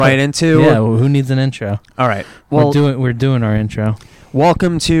right into. Yeah, well, who needs an intro? All right. Well, we're doing our intro.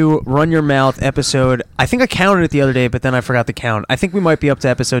 welcome to Run Your Mouth episode. I think I counted it the other day, but then I forgot to count. I think we might be up to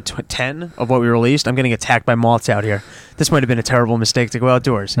episode 10 of what we released. I'm getting attacked by moths out here. This might have been a terrible mistake to go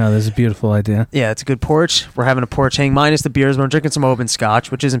outdoors. No, this is a beautiful idea. Yeah, it's a good porch. We're having a porch hang minus the beers, but I'm drinking some open scotch,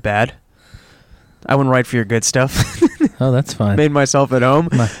 which isn't bad. I wouldn't write for your good stuff. Oh, that's fine. Made myself at home.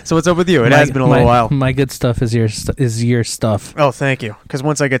 So what's up with you? It has been a little while. My good stuff is your stuff. Oh, thank you. Because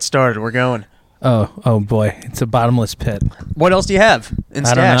once I get started, we're going. Oh boy, it's a bottomless pit. What else do you have in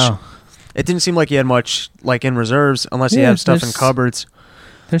stash? I don't know. It didn't seem like you had much like in reserves, unless you have stuff in cupboards.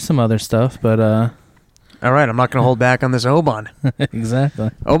 There's some other stuff, but all right, I'm not going to hold back on this Oban.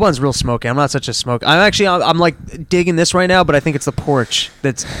 Exactly. Oban's real smoky. I'm not such a smoker. I'm like digging this right now, but I think it's the porch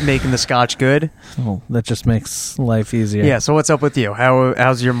that's making the scotch good. Well, that just makes life easier. Yeah. So what's up with you?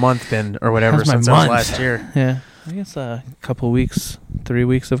 How's your month been, or whatever, How's my since month? last year? Yeah, I guess a couple weeks, 3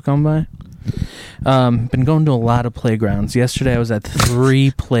 weeks have gone by. Been going to a lot of playgrounds. Yesterday I was at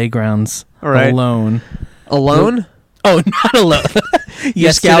 3 playgrounds alone. Alone? Oh, not alone.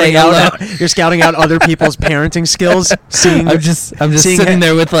 You're scouting out other people's parenting skills. I'm just sitting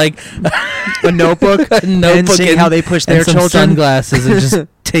there with like a notebook and seeing how they push their some children. Sunglasses and just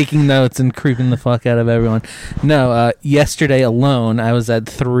taking notes and creeping the fuck out of everyone. No, yesterday alone I was at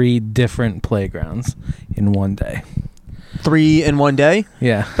 3 different playgrounds in one day. 3 in one day?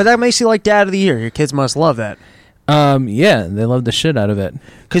 Yeah. But that makes you like dad of the year. Your kids must love that. Yeah, they love the shit out of it.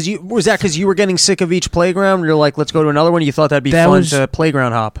 Was that because you were getting sick of each playground? You're like, let's go to another one. You thought that'd be fun to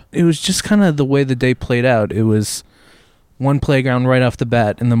playground hop. It was just kind of the way the day played out. It was one playground right off the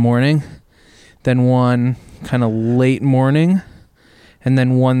bat in the morning, then one kind of late morning, and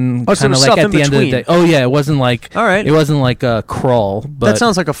then one kind of like at the end of the day. Oh yeah, it wasn't like It wasn't like a crawl. But that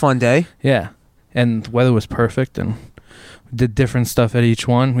sounds like a fun day. Yeah, and the weather was perfect, and we did different stuff at each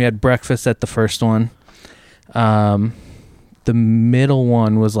one. We had breakfast at the first one. The middle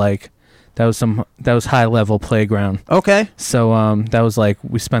one was like that was high level playground. Okay. So that was like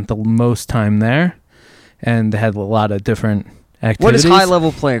we spent the most time there, and they had a lot of different activities. What is high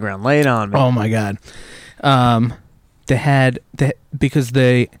level playground? Lay it on me. Oh my god. Because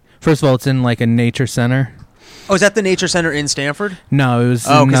first of all, it's in like a nature center. Oh, is that the nature center in Stanford? No, it was.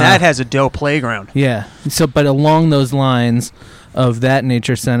 Oh, because that has a dope playground. Yeah. So, but along those lines of that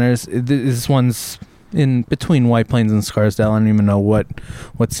nature centers, this one's in between White Plains and Scarsdale. I don't even know what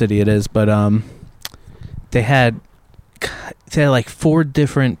city it is, but they had like 4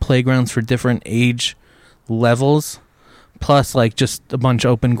 different playgrounds for different age levels, plus like just a bunch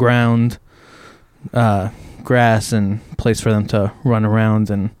of open ground, grass, and place for them to run around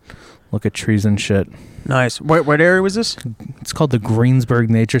and look at trees and shit. Nice. What area was this? It's called the Greensburg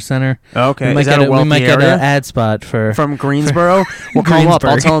Nature Center. Okay. We might get an ad spot from Greensboro. We'll call them up.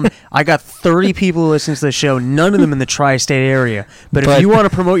 I'll tell them I got 30 people who listen to the show, none of them in the tri-state area. But if you want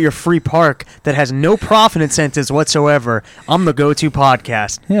to promote your free park that has no profit incentives whatsoever, I'm the go-to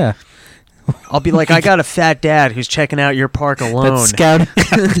podcast. Yeah. I'll be like, I got a fat dad who's checking out your park alone. That's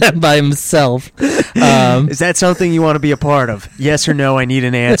scouting by himself. Is that something you want to be a part of? Yes or no? I need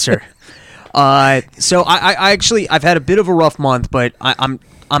an answer. So I actually I've had a bit of a rough month, but I'm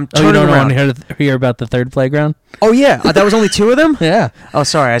turning around. You don't want to hear about the 3rd playground? Oh yeah, that was only 2 of them. Yeah. Oh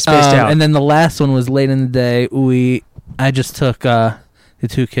sorry, I spaced out. And then the last one was late in the day. I just took the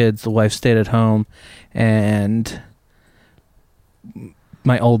 2 kids. The wife stayed at home, and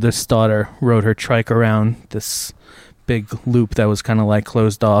my oldest daughter rode her trike around this big loop that was kind of like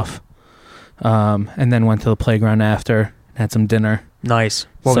closed off, and then went to the playground after and had some dinner. Nice.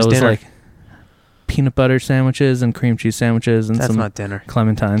 What was dinner? It was like peanut butter sandwiches and cream cheese sandwiches and That's some not dinner.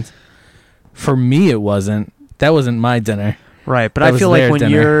 clementines. For me, it wasn't. That wasn't my dinner. Right, but I feel like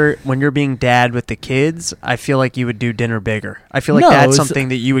when you're being dad with the kids, I feel like you would do dinner bigger. I feel like that's something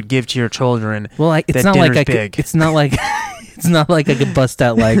that you would give to your children. Well, it's not like it's not like it's not like I could bust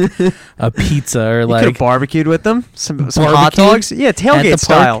out like a pizza or like. You could have barbecued with them, some hot dogs. Yeah, tailgate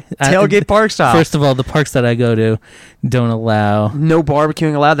style. Tailgate park style. First of all, the parks that I go to don't allow no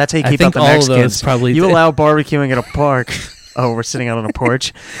barbercuing allowed. That's how you keep out the Mexicans. You allow barbecuing at a park. Oh, we're sitting out on a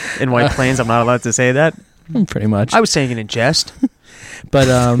porch in White Plains. I'm not allowed to say that. Pretty much. I was saying it in jest. But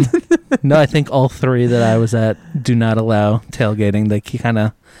no, I think all 3 that I was at do not allow tailgating. They kind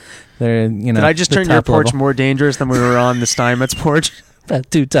of, they're, you know. Did I just turn your porch more dangerous than we were on the Steinmetz porch? About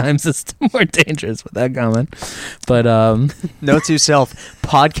 2 times it's more dangerous with that comment. But note to self: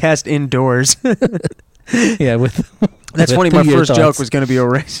 podcast indoors. Yeah, that's funny. My first joke was going to be a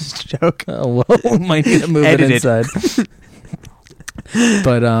racist joke. Oh well, we might need to move it inside.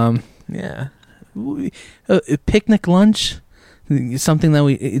 But yeah. Picnic lunch something that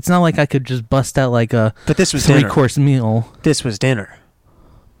it's not like I could just bust out like a but this was 3-course meal. This was dinner.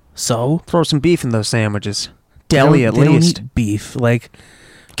 So throw some beef in those sandwiches. Deli at least. They don't eat beef. Like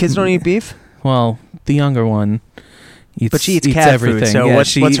kids don't eat beef. Well, the younger one eats, but she eats cat everything. Food, so yeah,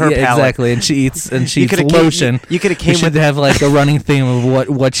 what's her palate? Exactly, and she eats lotion. You could have came. We should have like a running theme of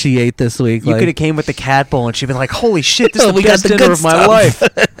what she ate this week. You could have came with the cat bowl, and she'd been like, "Holy shit, this is the best dinner of my life."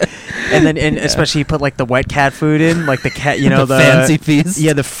 And especially you put like the wet cat food in, like the cat, the fancy feast.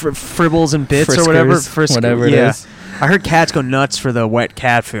 Yeah, the fribbles and bits Friskers, or whatever. Whatever it is. I heard cats go nuts for the wet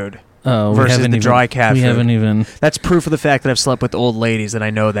cat food. Oh, versus the dry cat food. We haven't even. That's proof of the fact that I've slept with old ladies, and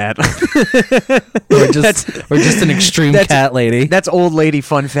I know that. or just an extreme cat lady. That's old lady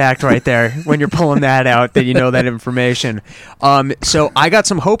fun fact right there. When you're pulling that out, that you know that information. So I got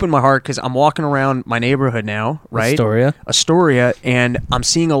some hope in my heart because I'm walking around my neighborhood now, right? Astoria, and I'm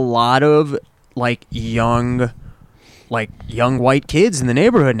seeing a lot of like young white kids in the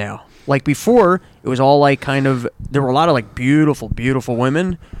neighborhood now. Like before, it was all like there were a lot of like beautiful, beautiful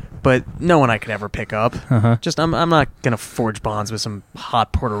women. But no one I could ever pick up. Just I'm not gonna forge bonds with some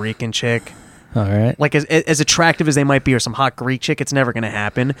hot Puerto Rican chick. All right. Like as attractive as they might be, or some hot Greek chick, it's never gonna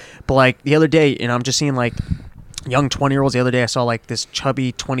happen. But like the other day, I'm just seeing like young 20-year-olds. The other day, I saw like this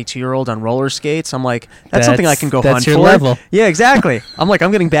chubby 22-year-old on roller skates. I'm like, that's something I can go hunt for. That's your level. Yeah, exactly. I'm like,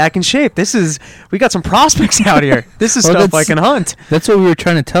 I'm getting back in shape. We got some prospects out here. This is stuff I can hunt. That's what we were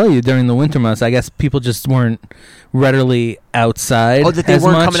trying to tell you during the winter months. I guess people just weren't readily outside. Oh, that they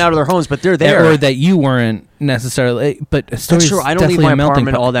weren't coming out of their homes, but they're there. Or that you weren't necessarily. But that's true. I don't leave my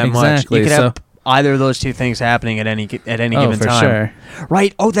apartment all that much. You could have either of those two things happening at any given time. Sure.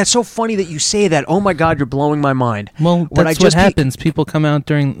 Right. Oh, that's so funny that you say that. Oh my God, you're blowing my mind. Well, that's what happens. People come out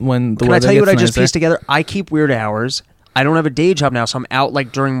during when the weather gets nicer. Can I tell you what I just pieced together? I keep weird hours. I don't have a day job now, so I'm out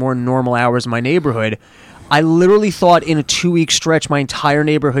like during more normal hours in my neighborhood. I literally thought in a 2-week stretch my entire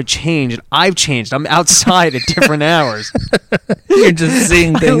neighborhood changed. I've changed. I'm outside at different hours. You're just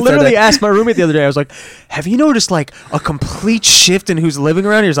seeing things. I literally asked my roommate the other day, I was like, have you noticed like a complete shift in who's living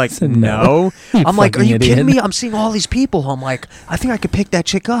around here? He's like, no. I'm like, are you kidding me? I'm seeing all these people. I'm like, I think I could pick that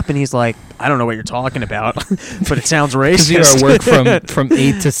chick up. And he's like, I don't know what you're talking about, but it sounds racist. Because you're at work from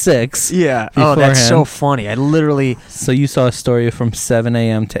 8 to 6. Yeah. Beforehand. Oh, that's so funny. I literally... So you saw a story from 7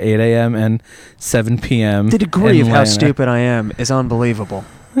 a.m. to 8 a.m. and 7 p.m. The degree of how stupid I am is unbelievable.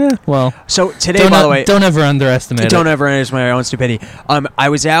 Yeah, well, so today, by the way, don't ever underestimate my own stupidity. I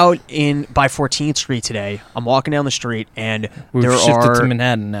was out by 14th Street today. I'm walking down the street, and we've shifted to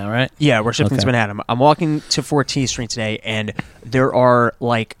Manhattan now, right? Yeah, we're shifting to Manhattan. I'm walking to 14th Street today, and there are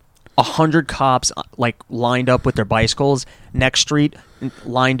like 100 cops like lined up with their bicycles. Next street,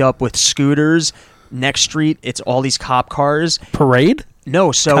 lined up with scooters. Next street, it's all these cop cars. Parade?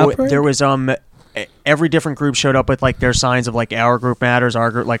 No, so there was every different group showed up with like their signs of like our group matters, our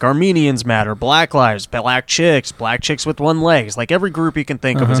group, like Armenians matter, Black lives, black chicks with one legs. Like every group you can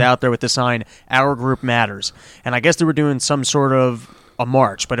think of was out there with the sign our group matters. And I guess they were doing some sort of a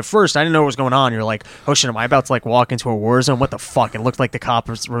march, but at first I didn't know what was going on. You're like, oh shit, am I about to like walk into a war zone? What the fuck? It looked like the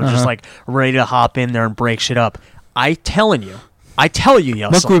cops were just like ready to hop in there and break shit up. I tell you,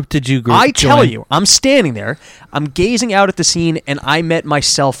 Yelsel. What group did you I tell you, I'm standing there, I'm gazing out at the scene, and I met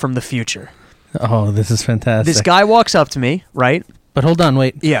myself from the future. Oh, this is fantastic. This guy walks up to me, right? But hold on,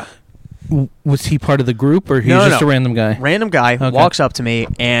 wait. Yeah. Was he part of the group, or he's just a random guy? Random guy walks up to me,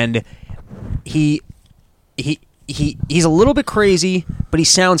 and he's a little bit crazy, but he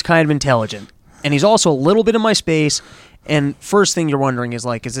sounds kind of intelligent. And he's also a little bit in my space, and first thing you're wondering is,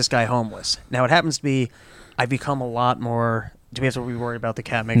 like, is this guy homeless? Now, it happens to be I've become a lot more... Do we have to be worried about the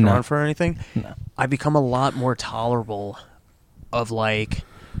cat making run for anything? No. I've become a lot more tolerable of, like...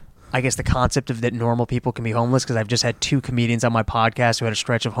 I guess the concept of that normal people can be homeless, because I've just had 2 comedians on my podcast who had a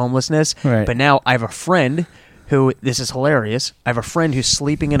stretch of homelessness. Right. But now I have a friend who, this is hilarious, I have a friend who's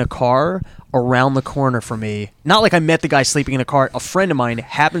sleeping in a car around the corner from me. Not like I met the guy sleeping in a car. A friend of mine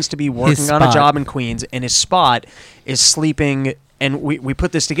happens to be working on a job in Queens, and his spot is sleeping... And we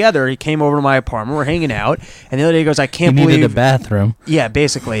put this together. He came over to my apartment. We're hanging out. And the other day he goes, I can't believe... He needed a bathroom. Yeah,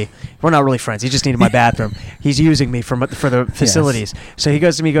 basically. We're not really friends. He just needed my bathroom. He's using me for the facilities. Yes. So he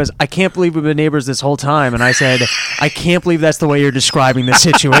goes to me, he goes, I can't believe we've been neighbors this whole time. And I said, I can't believe that's the way you're describing the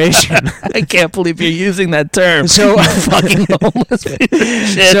situation. I can't believe you're using that term. So fucking homeless shit.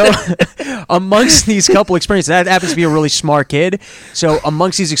 So amongst these couple experiences, that happens to be a really smart kid. So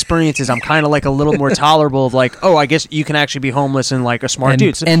amongst these experiences, I'm kind of like a little more tolerable of like, oh, I guess you can actually be homeless and like a smart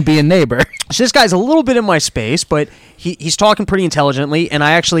dude. So, and be a neighbor. So this guy's a little bit in my space, but he's talking pretty intelligently. And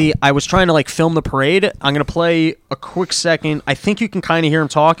I was trying to like film the parade. I'm going to play a quick second. I think you can kind of hear him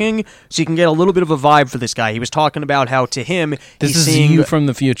talking, so you can get a little bit of a vibe for this guy. He was talking about how to him, this is you from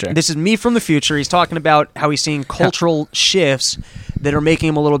the future. This is me from the future. He's talking about how he's seeing cultural shifts that are making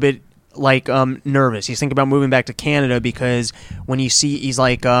him a little bit like nervous. He's thinking about moving back to Canada because when you see, he's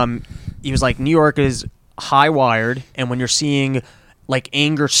like, he was like, New York is high wired, and when you're seeing like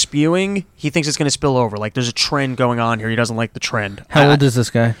anger spewing, he thinks it's going to spill over. Like there's a trend going on here. He doesn't like the trend. How old is this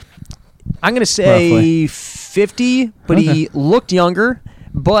guy? I'm going to say roughly 50, but he looked younger.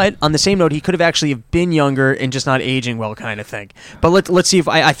 But on the same note, he could have actually been younger and just not aging well, kind of thing. But let's see if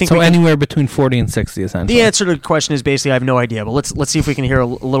I think so. Anywhere between 40 and 60, essentially. The answer to the question is basically I have no idea. But let's see if we can hear a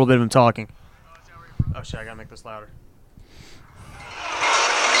little bit of him talking. Oh shit! I gotta make this louder.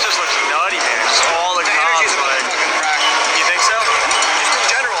 This just looks nutty, man. Just all the comms, like, you think so? Just in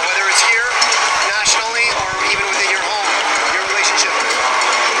general, whether it's here, nationally, or even within your home, your relationship.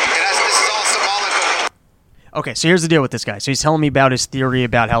 This is all symbolic of. Okay, so here's the deal with this guy. So he's telling me about his theory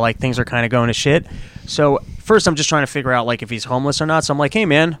about how like things are kind of going to shit. So first, I'm just trying to figure out like if he's homeless or not. So I'm like, hey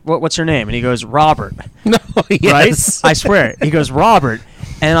man, what's your name? And he goes, Robert. No, yes. Right? I swear. He goes, Robert.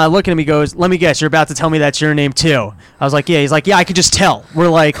 And I look at him, he goes, let me guess, you're about to tell me that's your name too. I was like, yeah. He's like, yeah, I could just tell. We're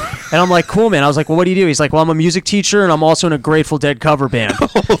like, and I'm like, cool, man. I was like, well, what do you do? He's like, well, I'm a music teacher and I'm also in a Grateful Dead cover band.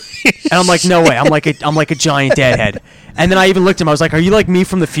 And I'm like, no way. I'm like a giant deadhead. And then I even looked at him. I was like, are you like me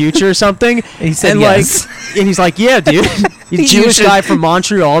from the future or something? He said and yes. And he's like, yeah, dude. He's a Jewish guy from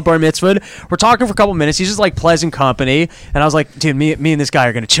Montreal, bar mitzvah. We're talking for a couple minutes. He's just like pleasant company. And I was like, dude, me and this guy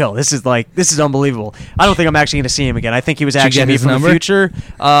are going to chill. This is unbelievable. I don't think I'm actually going to see him again. I think he was actually me from the future.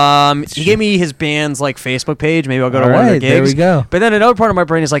 He gave me his band's like Facebook page. Maybe I'll go to one of their gigs. There we go. But then another part of my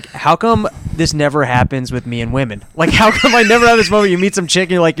brain is like, how come this never happens with me and women? Like, how come I never have this moment? You meet some chick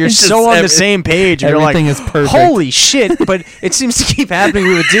and you're like, you're so on the same page. And you're like, is perfect. Holy shit! But it seems to keep happening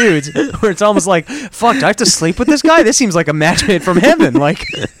with dudes, where it's almost like, fuck, do I have to sleep with this guy? This seems like a match made from heaven. Like,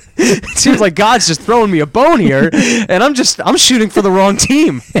 it seems like God's just throwing me a bone here, and I'm shooting for the wrong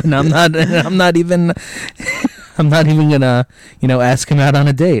team. And I'm not even gonna ask him out on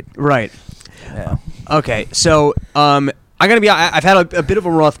a date. Right. Yeah. Okay. So I gotta be. I've had a bit of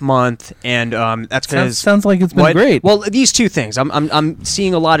a rough month, and that's because sounds like it's been great. Well, these two things. I'm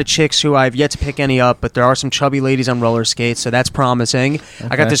seeing a lot of chicks who I've yet to pick any up, but there are some chubby ladies on roller skates, so that's promising. Okay.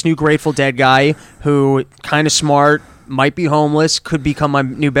 I got this new Grateful Dead guy who kind of smart, might be homeless, could become my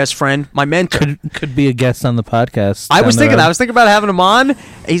new best friend, my mentor. Could be a guest on the podcast. I was thinking about having him on.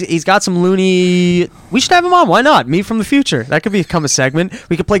 He's got some loony. We should have him on. Why not? Me from the future. That could become a segment.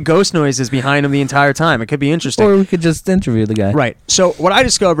 We could play ghost noises behind him the entire time. It could be interesting. Or we could just interview the guy. Right. So what I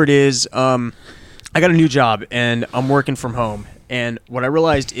discovered is I got a new job and I'm working from home. And what I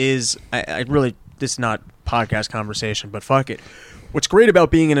realized is I really, this is not podcast conversation, but fuck it. What's great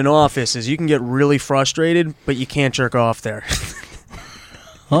about being in an office is you can get really frustrated, but you can't jerk off there.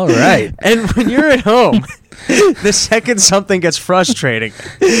 All right. And when you're at home, the second something gets frustrating,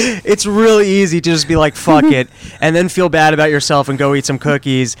 it's really easy to just be like, fuck it, and then feel bad about yourself and go eat some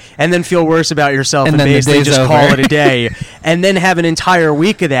cookies, and then feel worse about yourself and basically just call it a day, and then have an entire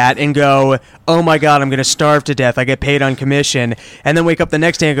week of that and go, oh my God, I'm going to starve to death. I get paid on commission. And then wake up the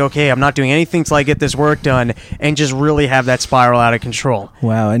next day and go, okay, I'm not doing anything till I get this work done, and just really have that spiral out of control.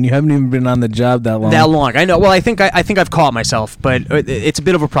 Wow, and you haven't even been on the job that long. That long. I know. Well, I think I've caught myself, but it's a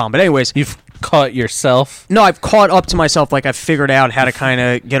bit of a problem. But anyways. You've caught yourself? No, I've caught up to myself. Like I've figured out how to kind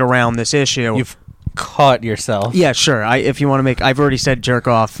of get around this issue. You've caught yourself? Yeah, sure. If you want to make, I've already said jerk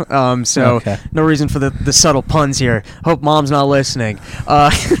off. So okay. No reason for the subtle puns here. Hope mom's not listening.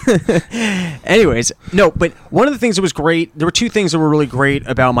 Anyways, no. But one of the things that was great. There were two things that were really great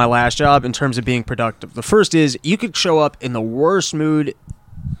about my last job in terms of being productive. The first is you could show up in the worst mood,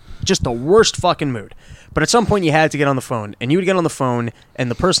 just the worst fucking mood. But at some point you had to get on the phone, and you would get on the phone,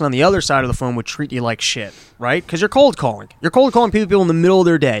 and the person on the other side of the phone would treat you like shit, right? Because you're cold calling. You're cold calling people in the middle of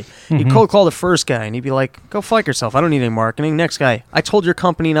their day. Mm-hmm. You cold call the first guy, and he'd be like, go fuck yourself. I don't need any marketing. Next guy, I told your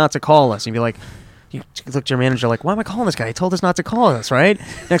company not to call us. And you'd be like, you look at your manager like, why am I calling this guy? He told us not to call us, right?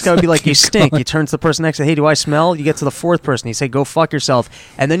 Next guy would be like, you stink. You turn to the person next to, hey, do I smell? You get to the fourth person. You say, go fuck yourself.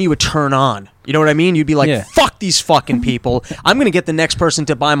 And then you would turn on. You know what I mean? You'd be like, fuck these fucking people. I'm going to get the next person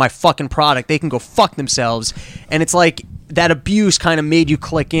to buy my fucking product. They can go fuck themselves. And it's like that abuse kind of made you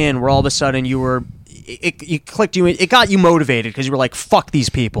click in where all of a sudden you were... It got you motivated because you were like, fuck these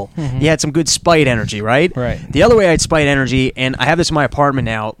people. Mm-hmm. You had some good spite energy, right? Right. The other way I had spite energy, and I have this in my apartment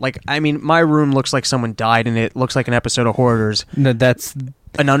now, like, I mean, my room looks like someone died in it. Looks like an episode of Hoarders. No, that's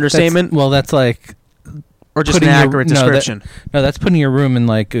an understatement. That's like or just an accurate description? No, that's putting your room in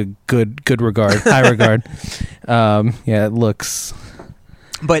like a good regard, high regard. Yeah, it looks.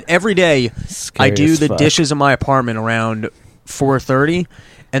 But every day, I do the dishes in my apartment around 4:30,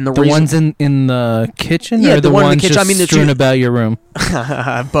 and the ones in the kitchen, yeah, or the one ones in the kitchen. just I mean, strewn about your room.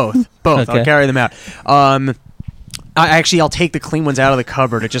 Both. Okay. I'll carry them out. I'll take the clean ones out of the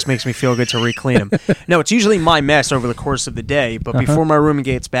cupboard. It just makes me feel good to re-clean them. No, it's usually my mess over the course of the day, but before my roommate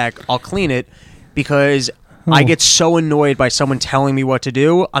gets back, I'll clean it because I get so annoyed by someone telling me what to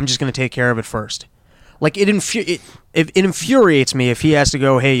do. I'm just going to take care of it first. Like, it infuriates me if he has to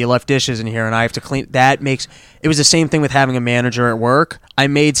go, hey, you left dishes in here and I have to clean. It was the same thing with having a manager at work. I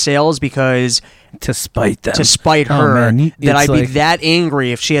made sales because... To spite them. To spite her. Man, that I'd be that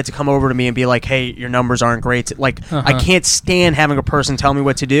angry if she had to come over to me and be like, hey, your numbers aren't great. Like, I can't stand having a person tell me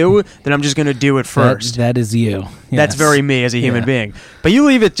what to do, then I'm just going to do it first. That is you. Yes. That's very me as a human being. But you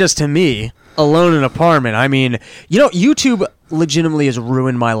leave it just to me, alone in an apartment. I mean, YouTube legitimately has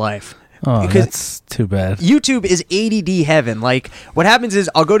ruined my life. Oh, that's too bad. YouTube is ADD heaven. Like, what happens is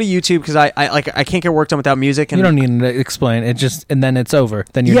I'll go to YouTube because I can't get work done without music. And you don't need to explain it. And then it's over.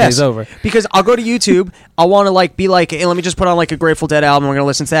 Then your day's over. Because I'll go to YouTube. I want to be like, hey, let me just put on like a Grateful Dead album. We're gonna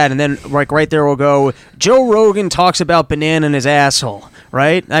listen to that, and then like right there we'll go. Joe Rogan talks about banana in his asshole.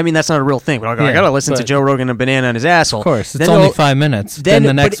 Right? I mean, that's not a real thing, but I'll go, I gotta listen to Joe Rogan and banana in his asshole. Of course, it's only 5 minutes. Then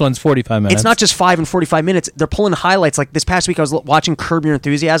the next one's 45 minutes. It's not just 5 and 45 minutes. They're pulling highlights. Like this past week, I was watching Curb Your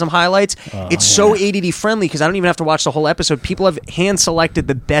Enthusiasm highlights. It's so ADD friendly because I don't even have to watch the whole episode. People have hand selected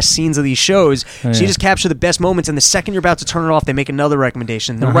the best scenes of these shows, so you just capture the best moments. And the second you're about to turn it off, they make another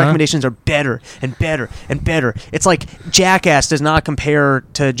recommendation. The recommendations are better and better and better. It's like Jackass does not compare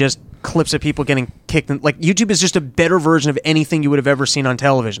to just clips of people getting kicked. Like YouTube is just a better version of anything you would have ever seen on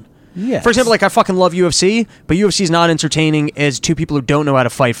television. Yes. For example, like I fucking love UFC, but UFC is not entertaining as two people who don't know how to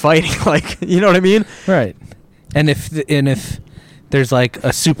fighting. Like, you know what I mean? Right. And if there's like a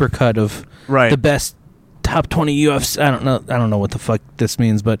supercut of the best top 20 UFC, I don't know what the fuck this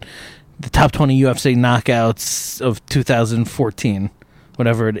means, but the top 20 UFC knockouts of 2014.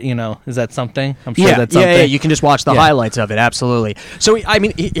 Whatever, is that something? I'm sure that's something. Yeah, you can just watch the highlights of it, absolutely. So, I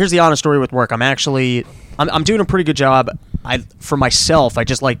mean, here's the honest story with work. I'm doing a pretty good job. For myself, I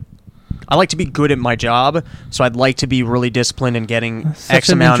like to be good at my job, so I'd like to be really disciplined in getting X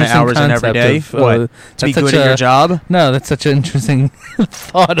amount of hours in every day. To be good at your job? No, that's such an interesting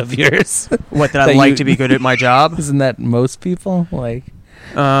thought of yours. What, that I'd like to be good at my job? Isn't that most people? Like...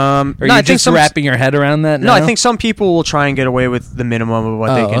 Are you just wrapping your head around that now? No, I think some people will try and get away with the minimum of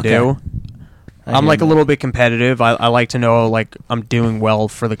what they can do. I'm like a little bit competitive. I like to know like I'm doing well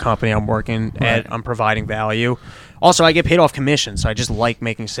for the company I'm working at. I'm providing value. Also, I get paid off commission, so I just like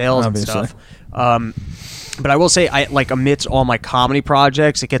making sales and stuff. But I will say, amidst all my comedy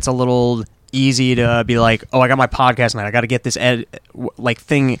projects, it gets a little easy to be like, oh, I got my podcast now. I got to get this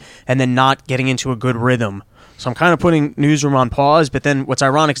thing, and then not getting into a good rhythm. So I'm kind of putting Newsroom on pause, but then what's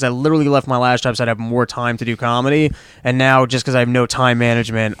ironic is I literally left my last job so I'd have more time to do comedy, and now just because I have no time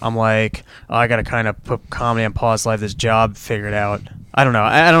management, I'm like, oh, I got to kind of put comedy on pause so I have this job figured out. I don't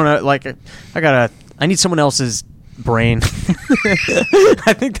know. Like, I need someone else's brain.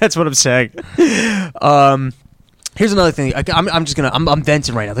 I think that's what I'm saying. Here's another thing. I'm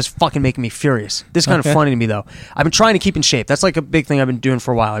venting right now. This is fucking making me furious. This is kind of funny to me, though. I've been trying to keep in shape. That's like a big thing I've been doing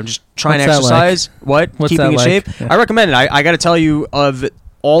for a while. I'm just trying to exercise. What's keeping in shape? Yeah. I recommend it. I got to tell you, of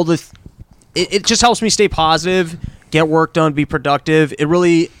all the... It just helps me stay positive, get work done, be productive. It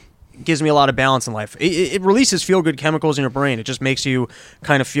really gives me a lot of balance in life. It releases feel-good chemicals in your brain. It just makes you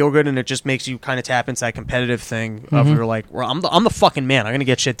kind of feel good, and it just makes you kind of tap into that competitive thing of you're like, well, I'm the fucking man. I'm going to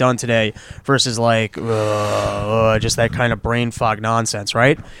get shit done today versus like just that kind of brain fog nonsense,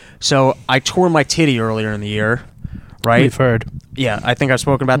 right? So I tore my titty earlier in the year, right? We've heard. Yeah, I think I've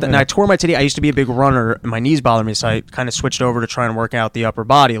spoken about that. And I tore my titty. I used to be a big runner, and my knees bothered me, so I kind of switched over to try and work out the upper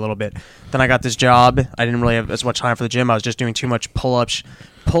body a little bit. Then I got this job. I didn't really have as much time for the gym. I was just doing too much pull-ups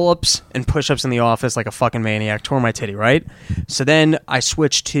and push-ups in the office like a fucking maniac. Tore my titty, right? So then I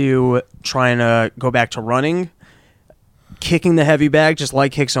switched to trying to go back to running, kicking the heavy bag, just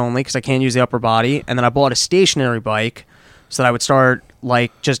light kicks only because I can't use the upper body. And then I bought a stationary bike so that I would start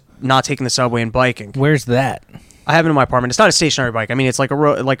like just not taking the subway and biking. Where's that? I have it in my apartment. It's not a stationary bike. I mean, it's like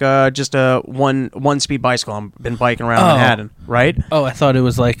just a one speed bicycle. I've been biking around Manhattan, right? Oh, I thought it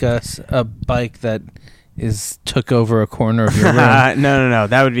was like a bike that took over a corner of your room. No.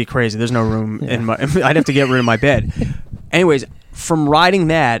 That would be crazy. There's no room in my... I'd have to get rid of my bed. Anyways, from riding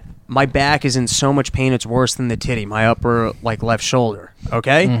that, my back is in so much pain it's worse than the titty, my upper left shoulder,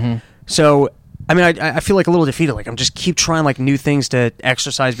 okay? So I mean, I feel like a little defeated. Like I'm just keep trying like new things to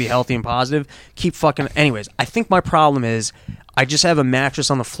exercise, be healthy and positive. Keep fucking. Anyways, I think my problem is I just have a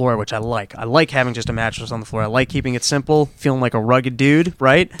mattress on the floor, which I like. I like having just a mattress on the floor. I like keeping it simple, feeling like a rugged dude,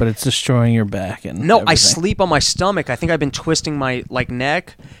 right? But it's destroying your back and no, everything. I sleep on my stomach. I think I've been twisting my like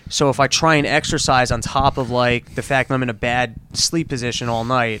neck. So if I try and exercise on top of like the fact that I'm in a bad sleep position all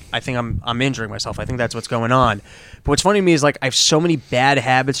night, I think I'm injuring myself. I think that's what's going on. But what's funny to me is like I have so many bad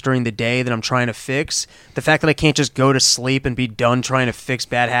habits during the day that I'm trying to fix. The fact that I can't just go to sleep and be done trying to fix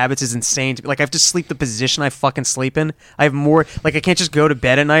bad habits is insane. Like I have to sleep the position I fucking sleep in. I have more. Like I can't just go to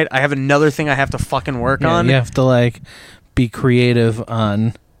bed at night. I have another thing I have to fucking work on. You have to like be creative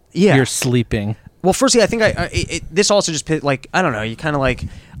on your sleeping. Well, firstly, I think this also just like I don't know. You kind of like.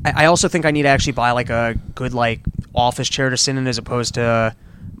 I also think I need to actually buy like a good like office chair to sit in as opposed to.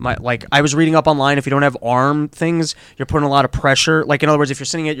 Like I was reading up online, if you don't have arm things, you're putting a lot of pressure. Like in other words, if you're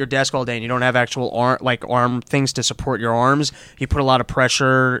sitting at your desk all day and you don't have actual arm things to support your arms, you put a lot of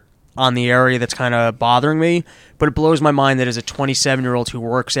pressure on the area that's kind of bothering me. But it blows my mind that as a 27-year-old who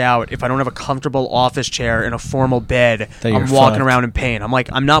works out, if I don't have a comfortable office chair and a formal bed, I'm walking around in pain. I'm like,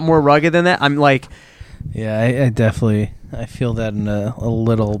 I'm not more rugged than that. I'm like, yeah, I definitely I feel that in a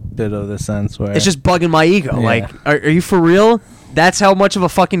little bit of the sense where it's just bugging my ego. Yeah. Like, are you for real? That's how much of a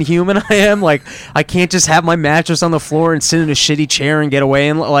fucking human I am. Like, I can't just have my mattress on the floor and sit in a shitty chair and get away.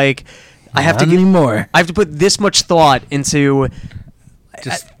 And like, I have to get more. I have to put this much thought into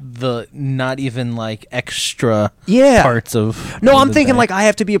just the not even like extra parts of. No, I'm thinking like I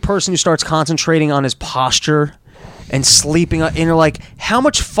have to be a person who starts concentrating on his posture and sleeping. And you're like, how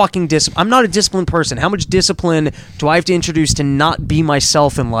much fucking discipline? I'm not a disciplined person. How much discipline do I have to introduce to not be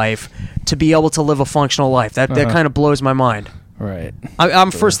myself in life to be able to live a functional life? That kind of blows my mind. Right. I'm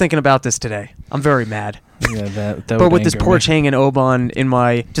first thinking about this today. I'm very mad. Yeah, that but with this porch hanging Oban in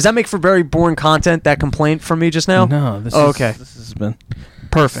my... Does that make for very boring content, that complaint from me just now? No. This has been...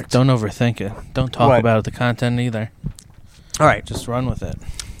 Perfect. Don't overthink it. Don't talk about the content either. All right. Just run with it.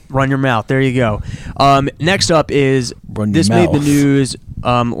 Run your mouth. There you go. Next up is... This made the news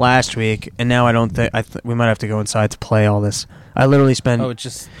last week, and now I don't think... we might have to go inside to play all this. I literally spent... Oh, it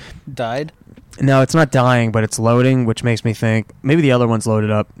just died? No, it's not dying, but it's loading, which makes me think maybe the other one's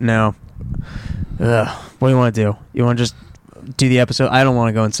loaded up. No. Ugh. What do you want to do? You want to just do the episode? I don't want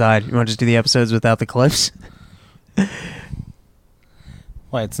to go inside. You want to just do the episodes without the clips?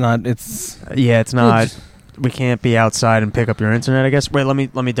 Why, it's not... It's... Yeah, it's not. We can't be outside and pick up your internet, I guess. Wait, let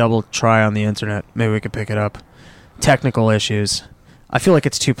me double try on the internet. Maybe we could pick it up. Technical issues. I feel like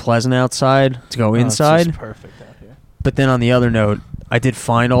it's too pleasant outside to go inside. It's just perfect out here. But then on the other note, I did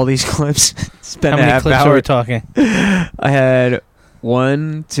find all these clips. How many clips are we talking? I had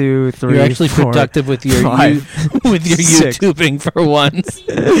 1, 2, 3. You're actually 4, productive with your with your YouTubing for once.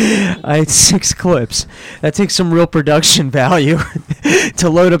 I had 6 clips. That takes some real production value to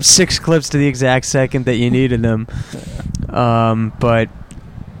load up 6 clips to the exact second that you needed them. But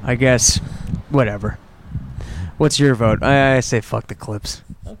I guess whatever. What's your vote? I say fuck the clips.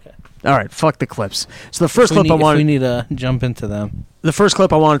 Okay. All right, fuck the clips. So the first clip I wanted... we need to jump into them. The first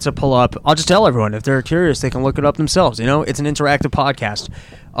clip I wanted to pull up, I'll just tell everyone, if they're curious, they can look it up themselves. You know, it's an interactive podcast.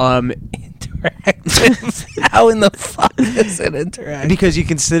 Interactive? How in the fuck is it interactive? Because you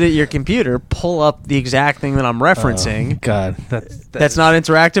can sit at your computer, pull up the exact thing that I'm referencing. Oh, God. That's not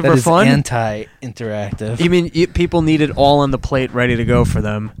interactive or fun? Anti-interactive. You mean people need it all on the plate ready to go for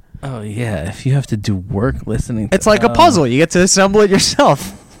them? Oh, yeah. If you have to do work listening to it's like a puzzle. You get to assemble it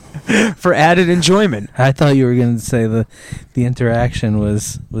yourself. For added enjoyment. I thought you were going to say the interaction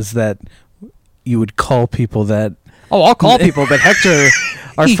was that you would call people that... Oh, I'll call people, but Hector,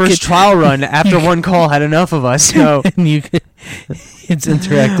 our first trial run, after one call, had enough of us. So and you could, it's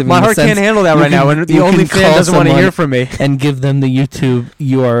interactive. My heart can't handle that right now, and the only fan doesn't want to hear from me. And give them the YouTube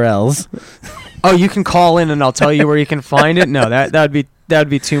URLs. Oh, you can call in and I'll tell you where you can find it? No, that'd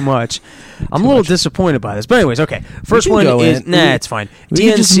be too much. I'm a little disappointed by this. But anyways, okay. First one is... Nah, it's fine.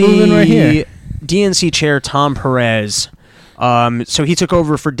 DNC chair Tom Perez. So he took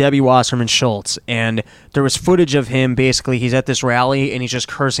over for Debbie Wasserman Schultz, and there was footage of him. Basically, he's at this rally, and he's just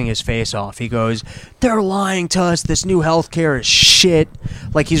cursing his face off. He goes, "They're lying to us. This new healthcare is shit."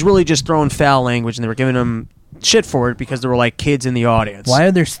 Like, he's really just throwing foul language, and they were giving him shit for it because there were, like, kids in the audience. Why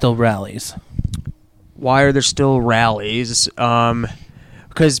are there still rallies?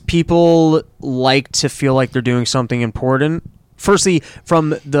 Because people like to feel like they're doing something important. Firstly,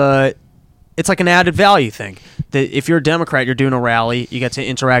 it's like an added value thing. That if you're a Democrat, you're doing a rally, you get to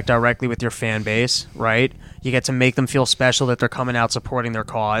interact directly with your fan base, right? You get to make them feel special that they're coming out supporting their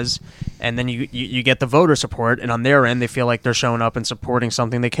cause, and then you get the voter support, and on their end, they feel like they're showing up and supporting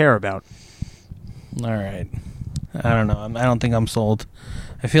something they care about. All right. I don't know. I don't think I'm sold.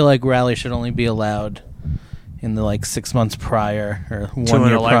 I feel like rallies should only be allowed in the 6 months prior or 1 To an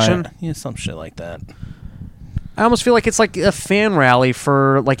year election? prior. Yeah, some shit like that. I almost feel like it's like a fan rally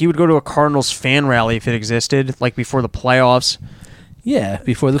for, you would go to a Cardinals fan rally if it existed, before the playoffs. Yeah,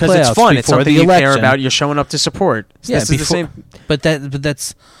 before the playoffs. Because it's fun. It's something you care election. about. You're showing up to support. So Yeah, this is the same. But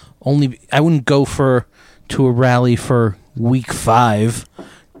that's only. I wouldn't go to a rally for week 5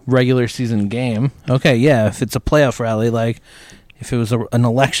 regular season game. Okay, yeah, if it's a playoff rally, if it was an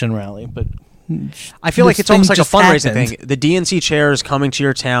election rally, but I feel like it's almost like a fundraising happened. thing. The DNC chair is coming to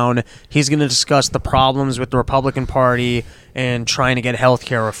your town. He's going to discuss the problems with the Republican Party and trying to get health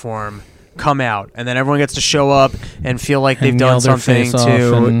care reform. Come out, and then everyone gets to show up and feel like they've yell done their something face off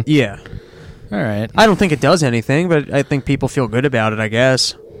to. and- Yeah, All right. I don't think it does anything, but I think people feel good about it. I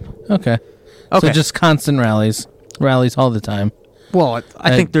guess. Okay. Okay. So just constant rallies all the time. Well,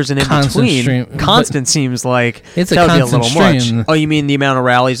 I think there's an in constant between. stream, Constant seems like It's a that would be a constant little stream. much. Oh, you mean the amount of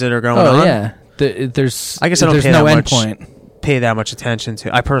rallies that are going on? Oh yeah. There's. I guess I don't there's pay no that end much. point. Pay that much attention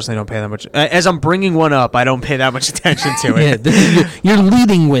to. I personally don't pay that much. As I'm bringing one up, I don't pay that much attention to it. Yeah, you're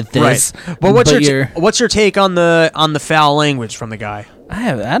leading with this. Right. But what's your take on the foul language from the guy?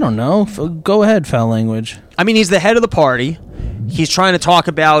 I don't know. Go ahead, foul language. I mean, he's the head of the party. He's trying to talk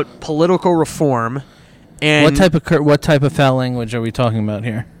about political reform. And What type of foul language are we talking about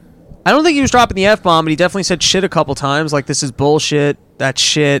here? I don't think he was dropping the F-bomb, but he definitely said shit a couple times, like this is bullshit, that's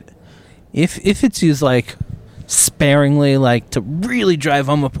shit. If it's used sparingly, to really drive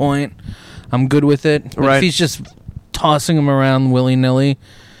home a point, I'm good with it. But Right. if he's just tossing them around willy nilly,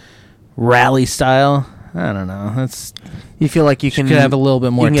 rally style, I don't know. That's You feel like you can could have a little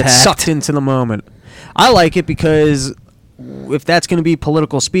bit more you can get tact. sucked into the moment. I like it because if that's going to be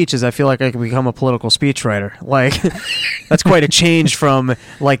political speeches, I feel like I can become a political speechwriter. That's quite a change from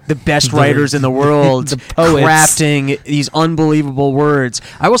the best writers in the world the poets. crafting these unbelievable words.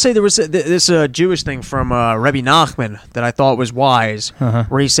 I will say there was this Jewish thing from Rebbe Nachman that I thought was wise,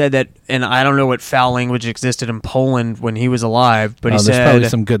 where he said that, and I don't know what foul language existed in Poland when he was alive, but he there's said probably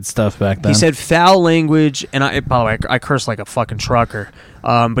some good stuff back then. he said foul language, and by the way, I curse like a fucking trucker.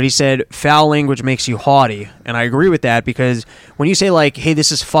 But he said foul language makes you haughty, and I agree with that because when you say hey,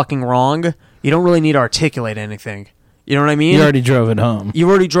 this is fucking wrong, you don't really need to articulate anything. You know what I mean? You already drove it home. You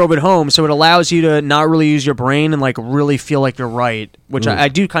already drove it home, so it allows you to not really use your brain and really feel like you're right, which I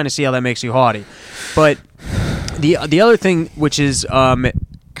do kind of see how that makes you haughty. But the other thing, which is kind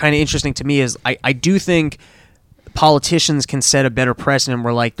of interesting to me, is I do think politicians can set a better precedent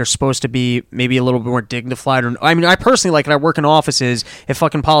where they're supposed to be maybe a little bit more dignified. I personally I work in offices. If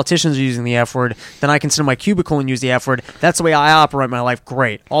fucking politicians are using the F word, then I can sit in my cubicle and use the F word. That's the way I operate my life.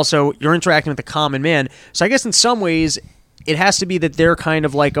 Great. Also, you're interacting with the common man, so I guess in some ways it has to be that they're kind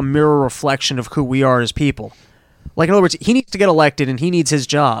of a mirror reflection of who we are as people. In other words, he needs to get elected and he needs his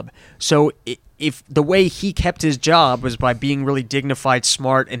job. So if the way he kept his job was by being really dignified,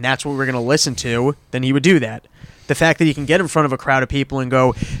 smart, and that's what we're going to listen to, then he would do that. The fact that he can get in front of a crowd of people and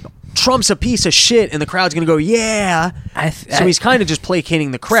go, Trump's a piece of shit, and the crowd's going to go, yeah. So he's kind of just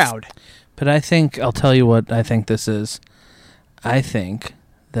placating the crowd. But I'll tell you what I think this is. I think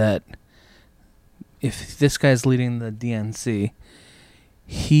that if this guy's leading the DNC,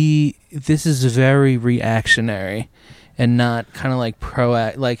 this is very reactionary and not kind of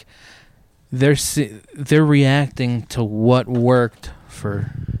proact. They're reacting to what worked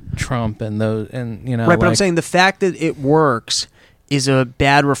for Trump and those, and right. But I'm saying the fact that it works is a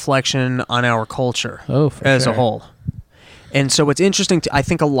bad reflection on our culture as a whole. And so it's interesting. I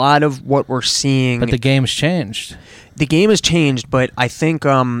think a lot of what we're seeing, but the game's changed. The game has changed, but I think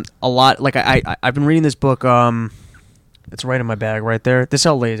a lot. I've been reading this book. It's right in my bag, right there. This is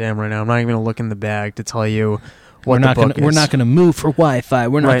how lazy I am right now. I'm not even going to look in the bag to tell you what the book is. We're not going to move for Wi-Fi.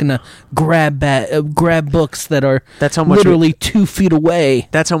 We're not going to grab books that are literally 2 feet away.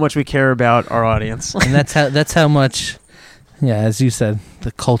 That's how much we care about our audience, and that's how much. Yeah, as you said,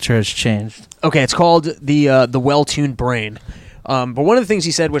 the culture has changed. Okay, it's called the Well-Tuned Brain. But one of the things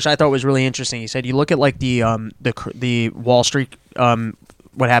he said, which I thought was really interesting, he said you look at the Wall Street.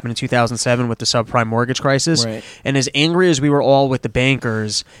 What happened in 2007 with the subprime mortgage crisis. Right. And as angry as we were all with the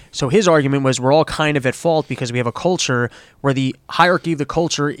bankers, so his argument was we're all kind of at fault because we have a culture where the hierarchy of the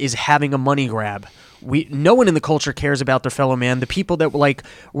culture is having a money grab. No one in the culture cares about their fellow man. The people that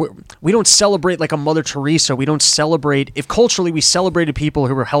we don't celebrate like a Mother Teresa. We don't celebrate, if culturally we celebrated people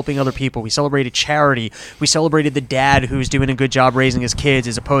who were helping other people. We celebrated charity. We celebrated the dad who's doing a good job raising his kids,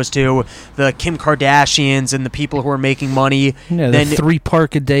 as opposed to the Kim Kardashians and the people who are making money. Yeah, the 3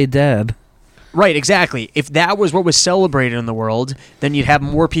 park a day dad. Right, exactly. If that was what was celebrated in the world, then you'd have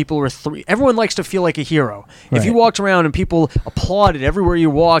more people everyone likes to feel like a hero. Right. If you walked around and people applauded everywhere you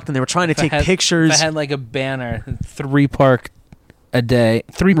walked and they were trying to take pictures. If I had like a banner, 3 park a day,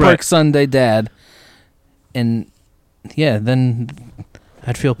 3 park Sunday dad, and yeah, then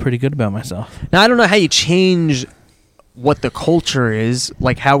I'd feel pretty good about myself. Now, I don't know how you change what the culture is,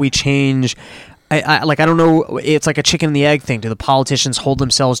 like how we change... I don't know, it's like a chicken and the egg thing. Do the politicians hold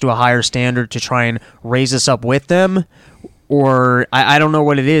themselves to a higher standard to try and raise us up with them? Or, I don't know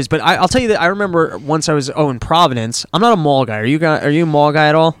what it is, but I'll tell you that I remember once I was, in Providence. I'm not a mall guy. Are you a mall guy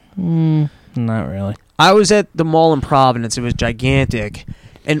at all? Not really. I was at the mall in Providence. It was gigantic.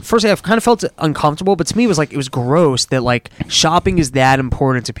 And firstly, I kind of felt uncomfortable, but to me it was gross that, like, shopping is that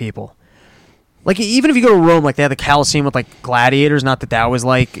important to people. Like, even if you go to Rome, like, they have the Colosseum with, like, gladiators. Not that was,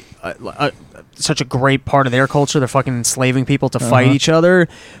 like, such a great part of their culture. They're fucking enslaving people to fight each other.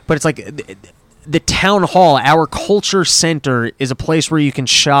 But it's like the town hall, our culture center, is a place where you can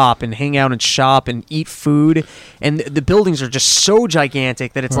shop and hang out and shop and eat food. And the buildings are just so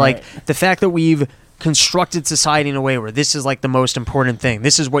gigantic that it's like the fact that we've constructed society in a way where this is like the most important thing.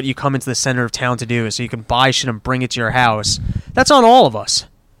 This is what you come into the center of town to do, so you can buy shit and bring it to your house. That's on all of us.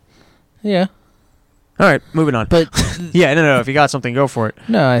 Yeah. All right, moving on. But yeah, no. If you got something, go for it.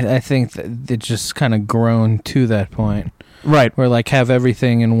 No, I think that it's just kind of grown to that point, right? Where like have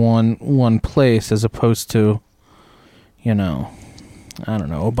everything in one place as opposed to, I don't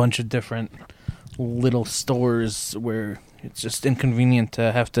know, a bunch of different little stores where it's just inconvenient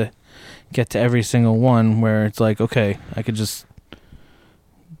to have to get to every single one. Where it's like, okay, I could just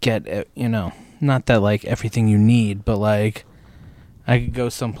get, not that like everything you need, but like I could go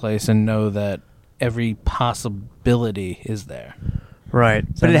someplace and know that every possibility is there. Right.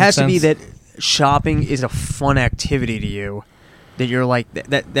 But it has to be that shopping is a fun activity to you, that you're like,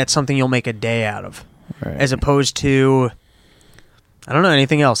 that's something you'll make a day out of. Right. As opposed to, I don't know,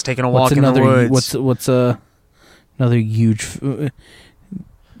 anything else, taking a walk in the woods. What's another huge...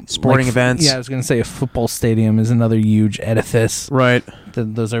 sporting events. Yeah, I was going to say a football stadium is another huge edifice. Right.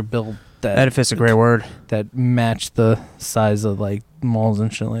 Those are built... edifice is a great word. That match the size of like malls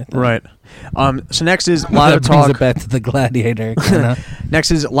and shit like that. Right. So next is a lot of talk. Brings it back to the gladiator.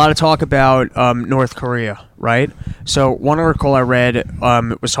 Next is a lot of talk about North Korea. Right. So one article I read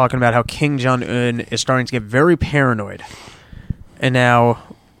was talking about how Kim Jong-un is starting to get very paranoid. And now,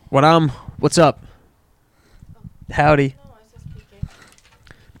 what's up? Howdy. Oh, I was just peeking.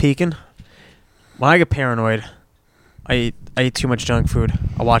 Peeking? When I get paranoid, I eat too much junk food.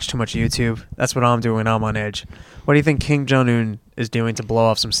 I watch too much YouTube. That's what I'm doing when I'm on edge. What do you think Kim Jong-un is doing to blow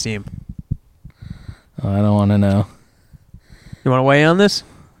off some steam? Oh, I don't want to know. You want to weigh in on this?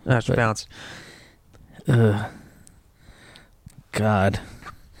 That's bounce. God. I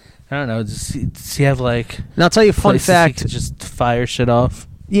don't know. Does he have like... And I'll tell you a fun fact. He could just fire shit off?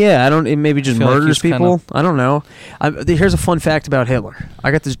 Yeah, it maybe just murders like people. I don't know. Here's a fun fact about Hitler.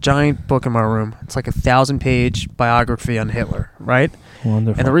 I got this giant book in my room. It's like a 1,000-page biography on Hitler, right?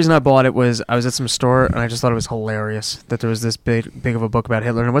 Wonderful. And the reason I bought it was I was at some store and I just thought it was hilarious that there was this big of a book about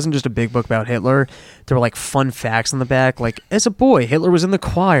Hitler. And it wasn't just a big book about Hitler. There were like fun facts on the back. Like, as a boy, Hitler was in the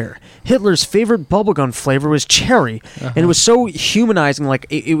choir. Hitler's favorite bubblegum flavor was cherry. And it was so humanizing. Like,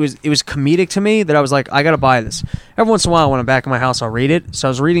 it was comedic to me that I was like, I got to buy this. Every once in a while when I'm back in my house, I'll read it. So I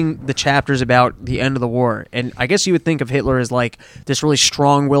was reading the chapters about the end of the war. And I guess you would think of Hitler as like this really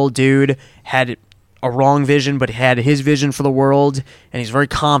strong-willed dude, had a wrong vision, but had his vision for the world, and he's very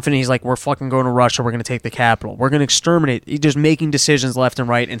confident. He's like, we're fucking going to Russia, we're going to take the capital, we're going to exterminate. He's just making decisions left and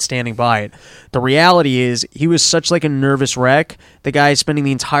right and standing by it. The reality is, he was such like a nervous wreck. The guy is spending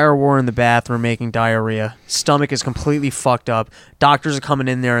the entire war in the bathroom making diarrhea. Stomach is completely fucked up. Doctors are coming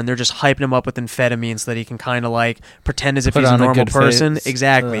in there, and they're just hyping him up with amphetamine so that he can kind of like pretend as if he's a normal person. Face.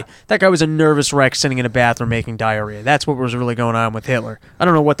 Exactly. That guy was a nervous wreck sitting in a bathroom making diarrhea. That's what was really going on with Hitler. I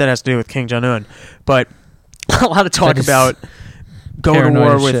don't know what that has to do with Kim Jong-un, but a lot of talk about going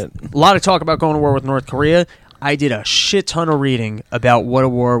to war with North Korea. I did a shit ton of reading about what a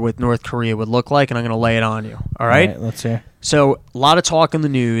war with North Korea would look like, and I'm going to lay it on you. All right? Let's hear. So, a lot of talk in the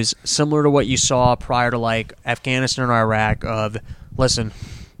news, similar to what you saw prior to like Afghanistan or Iraq, of, listen,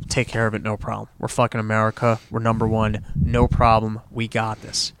 take care of it, no problem. We're fucking America. We're number one. No problem. We got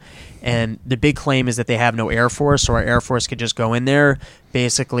this. And the big claim is that they have no Air Force, so our Air Force could just go in there,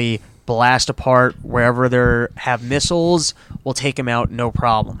 basically blast apart wherever they have missiles. We'll take them out, no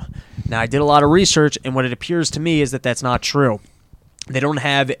problem. Now, I did a lot of research, and what it appears to me is that that's not true. They don't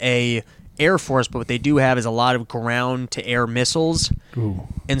have a Air Force, but what they do have is a lot of ground-to-air missiles. Ooh.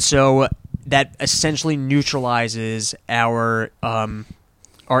 And so that essentially neutralizes our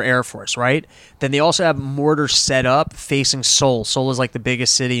our Air Force, right? Then they also have mortars set up facing Seoul. Seoul is like the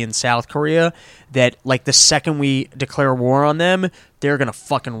biggest city in South Korea that like the second we declare war on them, they're going to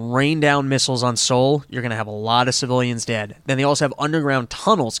fucking rain down missiles on Seoul. You're going to have a lot of civilians dead. Then they also have underground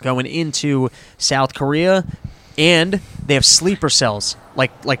tunnels going into South Korea, and they have sleeper cells,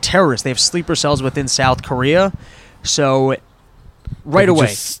 like terrorists. They have sleeper cells within South Korea. So right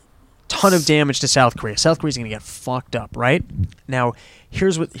away, ton of damage to South Korea. South Korea's going to get fucked up, right? Now,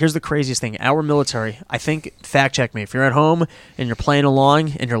 here's the craziest thing. Our military, I think, fact check me. If you're at home and you're playing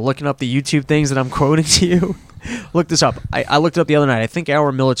along and you're looking up the YouTube things that I'm quoting to you, look this up. I looked it up the other night. I think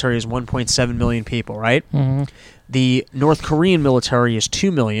our military is 1.7 million people, right? Mm-hmm. The North Korean military is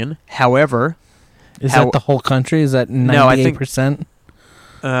 2 million. However... Is that the whole country? Is that 98%?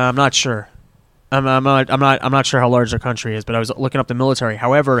 I'm not sure. I'm not sure how large their country is, but I was looking up the military.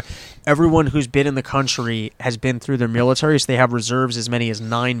 However, everyone who's been in the country has been through their military, so they have reserves as many as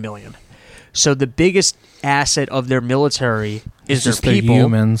 9 million. So the biggest asset of their military is their people. Their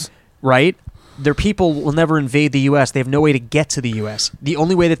humans. Right? Their people will never invade the U.S. They have no way to get to the U.S. The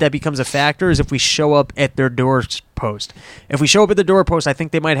only way that becomes a factor is if we show up at their doorpost. If we show up at the doorpost, I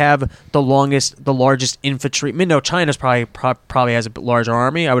think they might have the largest infantry. I mean, no, China's probably has a larger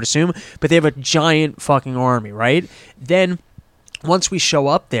army, I would assume, but they have a giant fucking army, right? Then once we show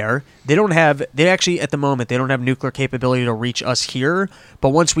up there, they actually at the moment they don't have nuclear capability to reach us here, but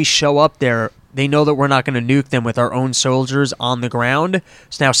once we show up there, they know that we're not going to nuke them with our own soldiers on the ground.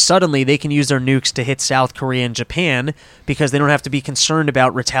 So now suddenly they can use their nukes to hit South Korea and Japan because they don't have to be concerned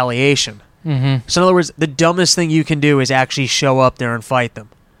about retaliation. Mm-hmm. So in other words, the dumbest thing you can do is actually show up there and fight them.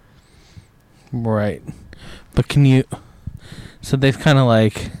 Right. But can you... So they've kind of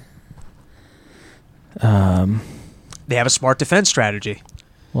like... They have a smart defense strategy.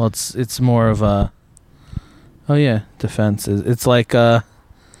 Well, it's more of a... Oh yeah, defense. It's like...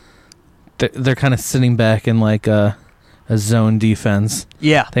 They're kind of sitting back in like a zone defense.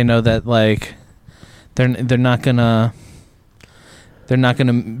 Yeah, they know that like they're not gonna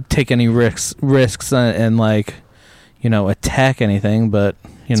take any risks and like attack anything. But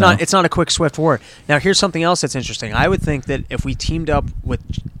it's not a quick swift war. Now here's something else that's interesting. I would think that if we teamed up with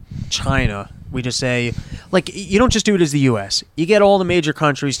China, we just say like you don't just do it as the U.S. You get all the major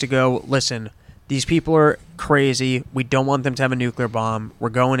countries to go. Listen, these people are crazy. We don't want them to have a nuclear bomb. We're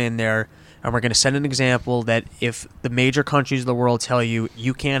going in there. And we're going to set an example that if the major countries of the world tell you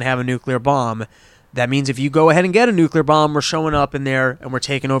can't have a nuclear bomb, that means if you go ahead and get a nuclear bomb, we're showing up in there and we're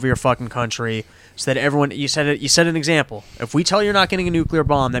taking over your fucking country. So that everyone, you set an example. If we tell you you're not getting a nuclear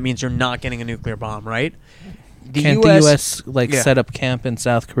bomb, that means you're not getting a nuclear bomb, right? Can't the U.S. set up camp in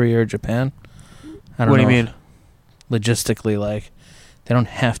South Korea or Japan? I don't know. What do you mean? Logistically, like they don't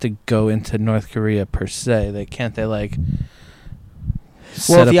have to go into North Korea per se.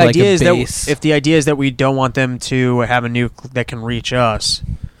 Well, if the idea is that we don't want them to have a nuke that can reach us,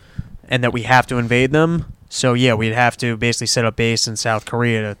 and that we have to invade them, so yeah, we'd have to basically set up base in South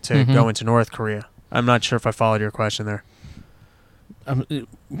Korea to go into North Korea. I'm not sure if I followed your question there.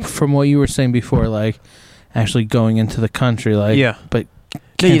 From what you were saying before, like actually going into the country, like yeah, but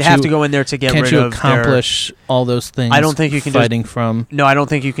you'd have to go in there to get rid of. Can't you accomplish all those things? I don't think you can fighting from. No, I don't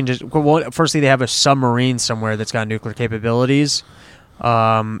think you can just. Well, firstly, they have a submarine somewhere that's got nuclear capabilities.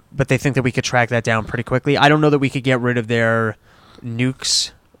 But they think that we could track that down pretty quickly. I don't know that we could get rid of their nukes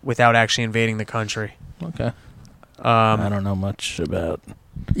without actually invading the country. Okay. I don't know much about...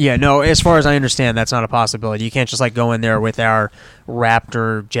 Yeah, no, as far as I understand, that's not a possibility. You can't just like go in there with our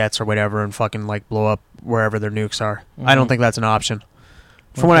Raptor jets or whatever and fucking like blow up wherever their nukes are. Mm-hmm. I don't think that's an option,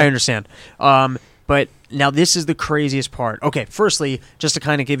 from what I understand. But now this is the craziest part. Okay, firstly, just to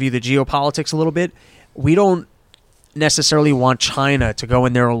kind of give you the geopolitics a little bit, we don't necessarily want China to go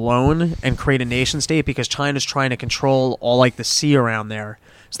in there alone and create a nation state because China's trying to control all like the sea around there.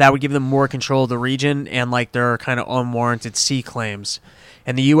 So that would give them more control of the region and like their kind of unwarranted sea claims.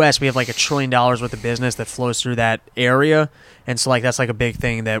 In the U.S., we have like $1 trillion worth of business that flows through that area. And so like that's like a big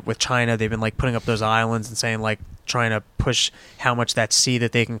thing that with China, they've been like putting up those islands and saying like trying to push how much that sea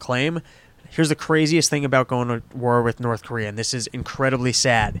that they can claim. Here's the craziest thing about going to war with North Korea, and this is incredibly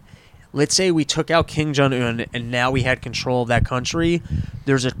sad. Let's say we took out Kim Jong-un and now we had control of that country.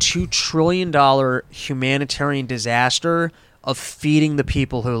 There's a $2 trillion humanitarian disaster of feeding the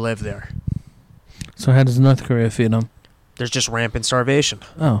people who live there. So how does North Korea feed them? There's just rampant starvation.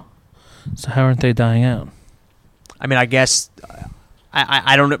 Oh. So how aren't they dying out? I mean, I guess...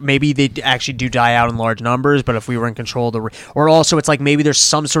 I don't know. Maybe they actually do die out in large numbers, but if we were in control of the... Or also, it's like maybe there's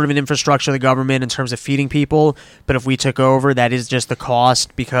some sort of an infrastructure of the government in terms of feeding people, but if we took over, that is just the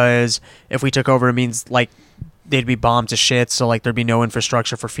cost, because if we took over, it means like they'd be bombed to shit. So like there'd be no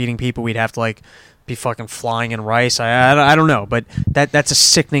infrastructure for feeding people. We'd have to like be fucking flying in rice. I don't know, but that's a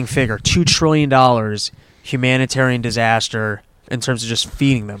sickening figure. $2 trillion humanitarian disaster in terms of just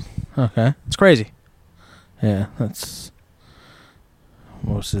feeding them. Okay, it's crazy. Yeah, that's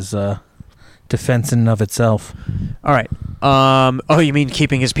most his defense in and of itself. All right. Oh, you mean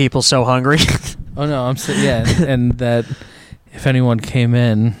keeping his people so hungry? Oh no, and that if anyone came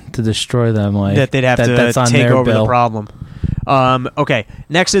in to destroy them, like that they'd have that's to on take their over bill. the problem. Okay.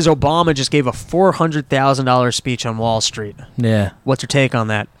 Next is Obama just gave a $400,000 speech on Wall Street. Yeah. What's your take on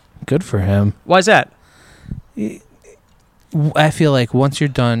that? Good for him. Why is that? I feel like once you're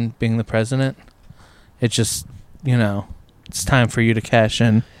done being the president, it just, it's time for you to cash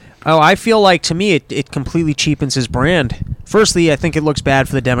in. Oh, I feel like, to me, it completely cheapens his brand. Firstly, I think it looks bad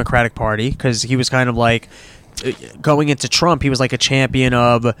for the Democratic Party because he was kind of like, going into Trump, he was like a champion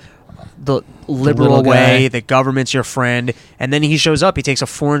of the liberal way, that government's your friend, and then he shows up, he takes a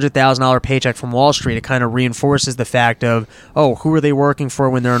 $400,000 paycheck from Wall Street. It kind of reinforces the fact of, oh, who are they working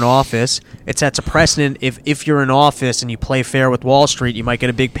for when they're in office? It sets a precedent. If you're in office and you play fair with Wall Street, you might get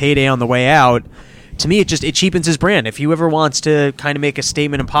a big payday on the way out. To me, it cheapens his brand. If he ever wants to kind of make a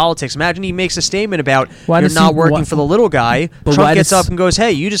statement in politics, imagine he makes a statement about you're not working for the little guy. Trump gets up and goes,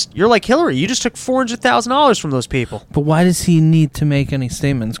 "Hey, you're like Hillary. You just took $400,000 from those people." But why does he need to make any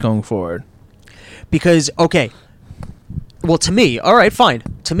statements going forward? Because well, to me, all right, fine.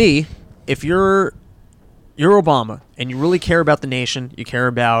 To me, if you're Obama and you really care about the nation, you care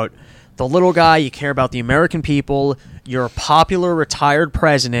about the little guy, you care about the American people, you're a popular retired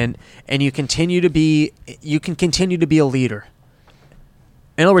president, and you can continue to be a leader.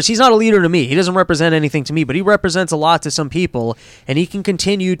 In other words, he's not a leader to me. He doesn't represent anything to me, but he represents a lot to some people, and he can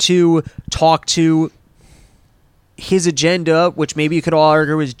continue to talk to his agenda, which maybe you could all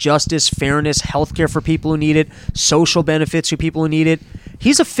argue is justice, fairness, healthcare for people who need it, social benefits for people who need it.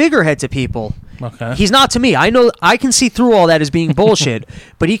 He's a figurehead to people. Okay. He's not to me. I know I can see through all that as being bullshit,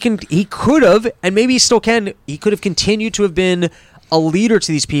 but he could have, and maybe he still can, he could have continued to have been a leader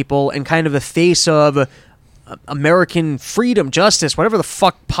to these people and kind of the face of American freedom, justice, whatever the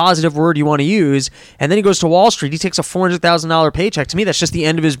fuck positive word you want to use, and then he goes to Wall Street, he takes a $400,000 paycheck. To me, that's just the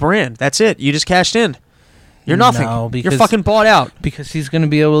end of his brand. That's it. You just cashed in. You're nothing. No, because, you're fucking bought out. Because he's going to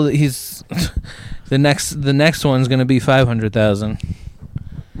be able to, the next one's going to be $500,000.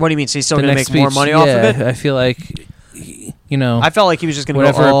 What do you mean? So he's still going to make more money off of it? I feel like, I felt like he was just going to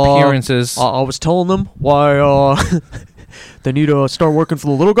whatever go, appearances. I was telling them why they need to start working for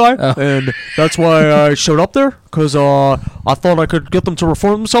the little guy, and that's why I showed up there, because I thought I could get them to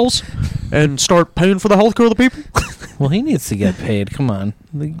reform themselves and start paying for the health care of the people. Well, he needs to get paid. Come on.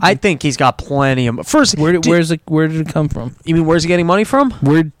 I think he's got plenty of... First, where did it come from? You mean where's he getting money from?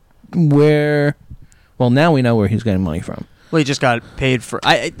 Where? Well, now we know where he's getting money from. Well, he just got paid for...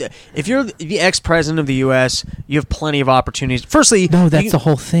 if you're the ex-president of the U.S., you have plenty of opportunities. Firstly... No, that's the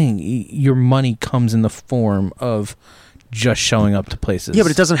whole thing. Your money comes in the form of just showing up to places. Yeah,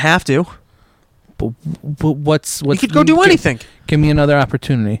 but it doesn't have to. But what's... You could go do anything. Give me another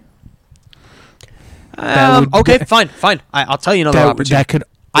opportunity. Okay, fine. I'll tell you another opportunity.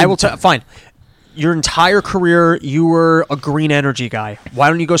 I will tell... Fine. Your entire career, you were a green energy guy. Why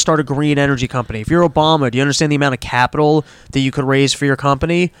don't you go start a green energy company? If you're Obama, do you understand the amount of capital that you could raise for your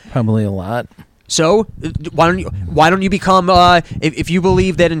company? Probably a lot. So why don't you become if you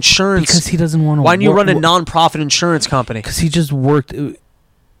believe that insurance? Because he doesn't want to. Why don't you run a non-profit insurance company? Because he just worked.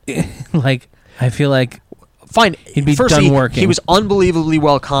 Like, I feel like. Fine. He'd be Firstly, done working. He was unbelievably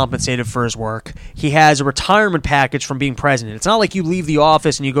well compensated for his work. He has a retirement package from being president. It's not like you leave the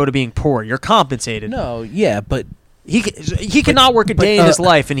office and you go to being poor. You're compensated. No, yeah, but he cannot work a day in his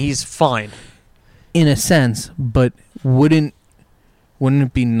life and he's fine. In a sense, but wouldn't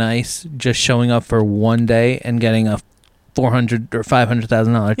it be nice just showing up for one day and getting a $400,000 or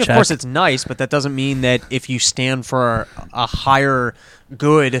 $500,000 check? Of course, it's nice, but that doesn't mean that if you stand for a higher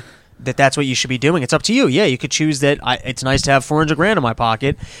good, that's what you should be doing. It's up to you. Yeah, you could choose that. It's nice to have $400,000 in my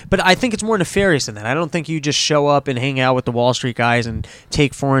pocket, but I think it's more nefarious than that. I don't think you just show up and hang out with the Wall Street guys and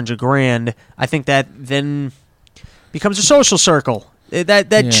take $400,000. I think that then becomes a social circle.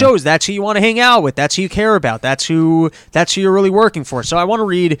 That shows that's who you want to hang out with. That's who you care about. That's who you're really working for. So I want to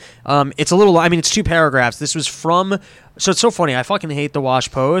read. It's 2 paragraphs. This was from. So it's so funny. I fucking hate the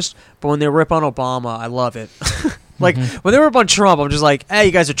Wash Post, but when they rip on Obama, I love it. Like, when they rip on Trump, I'm just like, hey,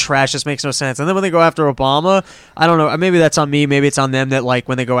 you guys are trash. This makes no sense. And then when they go after Obama, I don't know. Maybe that's on me. Maybe it's on them that, like,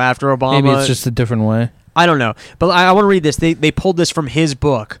 when they go after Obama. Maybe it's just a different way. I don't know. But I want to read this. They pulled this from his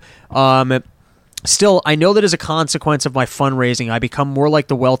book. Still, I know that as a consequence of my fundraising, I become more like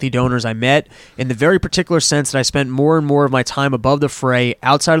the wealthy donors I met, in the very particular sense that I spent more and more of my time above the fray,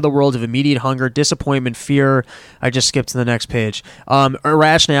 outside of the world of immediate hunger, disappointment, fear. I just skipped to the next page.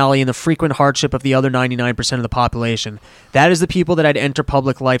 Irrationality and the frequent hardship of the other 99% of the population. That is the people that I'd enter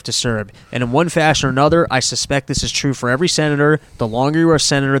public life to serve. And in one fashion or another, I suspect this is true for every senator. The longer you are a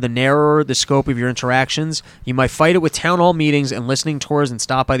senator, the narrower the scope of your interactions. You might fight it with town hall meetings and listening tours and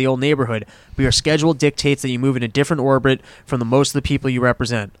stop by the old neighborhood, but your schedule dictates that you move in a different orbit from the most of the people you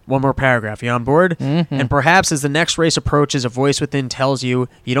represent. One more paragraph. You on board? Mm-hmm. And perhaps as the next race approaches, a voice within tells you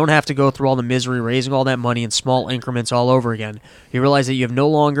you don't have to go through all the misery raising all that money in small increments all over again. You realize that you have no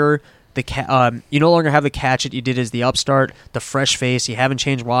longer have the catch that you did as the upstart, the fresh face. You haven't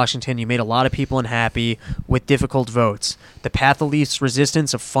changed Washington. You made a lot of people unhappy with difficult votes. The path of least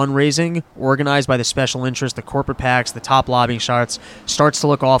resistance of fundraising, organized by the special interests, the corporate PACs, the top lobbying shots, starts to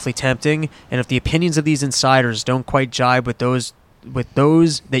look awfully tempting. And if the opinions of these insiders don't quite jibe with those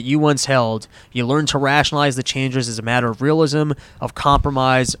that you once held, you learn to rationalize the changes as a matter of realism, of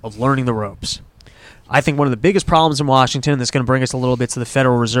compromise, of learning the ropes. I think one of the biggest problems in Washington that's going to bring us a little bit to the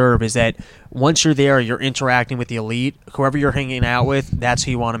Federal Reserve is that once you're there, you're interacting with the elite. Whoever you're hanging out with, that's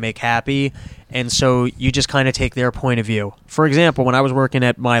who you want to make happy. And so you just kind of take their point of view. For example, when I was working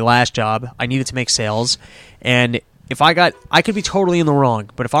at my last job, I needed to make sales. And if I could be totally in the wrong,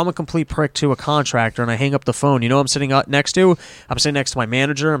 but if I'm a complete prick to a contractor and I hang up the phone, you know what I'm sitting up next to? I'm sitting next to my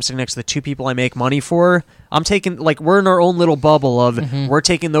manager. I'm sitting next to the two people I make money for. I'm taking, we're in our own little bubble of we're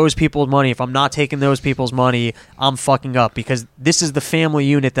taking those people's money. If I'm not taking those people's money, I'm fucking up because this is the family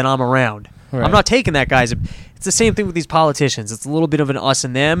unit that I'm around. Right. I'm not taking that, guys. It's the same thing with these politicians. It's a little bit of an us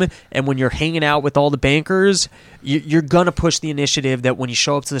and them, and when you're hanging out with all the bankers, you're going to push the initiative that when you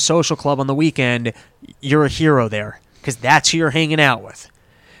show up to the social club on the weekend, you're a hero there because that's who you're hanging out with.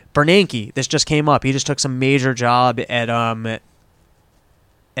 Bernanke, this just came up. He just took some major job at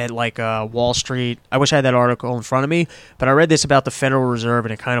Wall Street. I wish I had that article in front of me, but I read this about the Federal Reserve,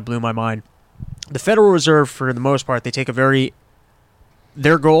 and it kind of blew my mind. The Federal Reserve, for the most part, they take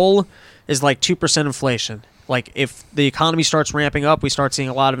their goal is 2% inflation. If the economy starts ramping up, we start seeing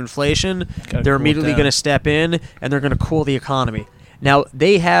a lot of inflation, they're immediately going to step in, and they're going to cool the economy. Now,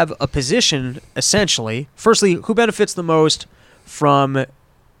 they have a position, essentially. Firstly, who benefits the most from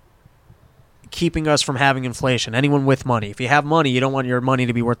keeping us from having inflation? Anyone with money. If you have money, you don't want your money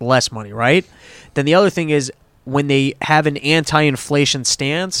to be worth less money, right? Then the other thing is when they have an anti-inflation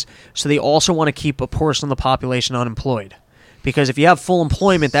stance, so they also want to keep a portion of the population unemployed. Because if you have full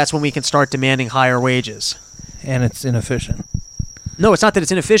employment, that's when we can start demanding higher wages. And it's inefficient. No, it's not that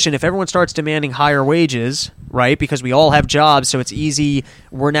it's inefficient. If everyone starts demanding higher wages, right, because we all have jobs, so it's easy,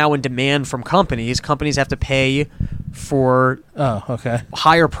 we're now in demand from companies. Companies have to pay for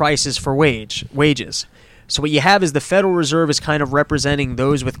higher prices for wages. So what you have is the Federal Reserve is kind of representing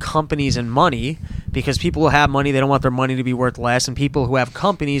those with companies and money, because people who have money, they don't want their money to be worth less, and people who have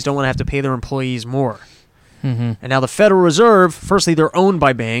companies don't want to have to pay their employees more. Mm-hmm. And now the Federal Reserve, firstly, they're owned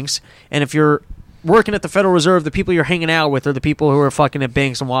by banks, and if you're working at the Federal Reserve, the people you're hanging out with are the people who are fucking at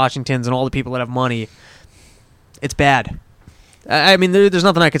banks and Washingtons and all the people that have money. It's bad. I mean, there's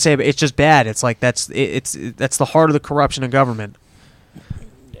nothing I could say, but it's just bad. It's that's the heart of the corruption of government.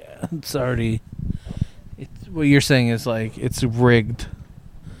 Yeah, it's already. What you're saying is it's rigged,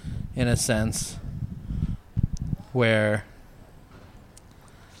 in a sense, where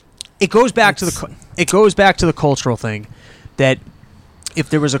it goes back to the cultural thing that if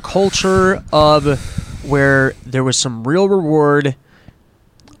there was a culture of where there was some real reward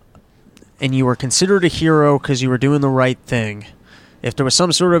and you were considered a hero because you were doing the right thing, if there was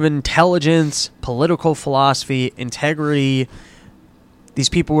some sort of intelligence, political philosophy, integrity, these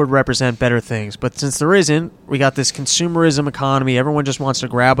people would represent better things. But since there isn't, we got this consumerism economy. Everyone just wants to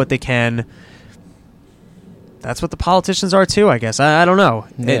grab what they can. That's what the politicians are too, I guess. I don't know.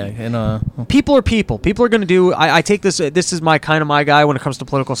 Yeah, people are people. People are going to do. I take this. This is my guy when it comes to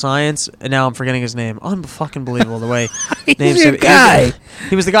political science. And now I'm forgetting his name. Unfucking believable the way. He's your guy.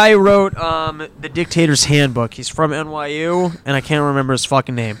 He was the guy who wrote the Dictator's Handbook. He's from NYU, and I can't remember his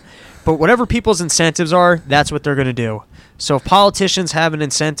fucking name. But whatever people's incentives are, that's what they're going to do. So if politicians have an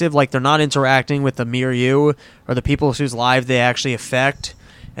incentive, they're not interacting with the mere you or the people whose lives they actually affect,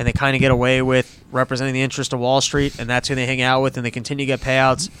 and they kind of get away with representing the interest of Wall Street, and that's who they hang out with, and they continue to get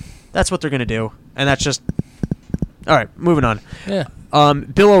payouts, that's what they're going to do. And that's just... All right, moving on. Yeah.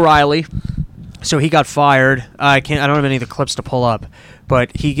 Bill O'Reilly, so he got fired. I don't have any of the clips to pull up,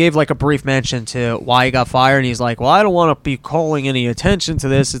 But he gave like a brief mention to why he got fired, and he's like, well, I don't want to be calling any attention to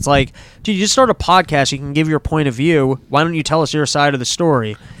this. It's like, dude, you just start a podcast. You can give your point of view. Why don't you tell us your side of the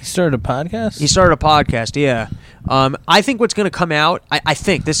story? He started a podcast? He started a podcast, yeah. I think what's going to come out, I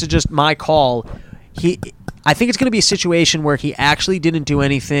think, this is just my call, I think it's going to be a situation where he actually didn't do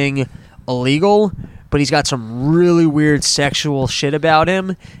anything illegal, but he's got some really weird sexual shit about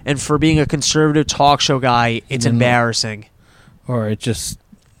him, and for being a conservative talk show guy, it's embarrassing. Or it just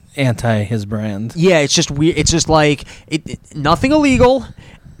anti his brand. Yeah, it's just weird. It's just like nothing illegal.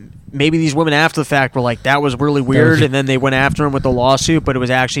 Maybe these women after the fact were like, that was really weird, and then they went after him with the lawsuit, but it was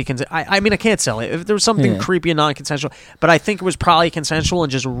actually I mean, I can't sell it. If there was something creepy and non-consensual, but I think it was probably consensual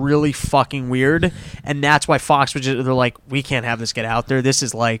and just really fucking weird, and that's why Fox was they're like, we can't have this get out there. This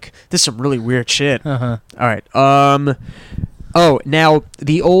is some really weird shit. Uh-huh. All right. Oh, now,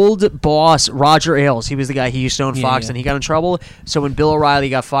 the old boss, Roger Ailes, he was the guy he used to own Fox, and he got in trouble. So when Bill O'Reilly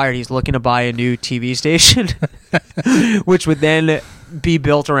got fired, he's looking to buy a new TV station, which would then be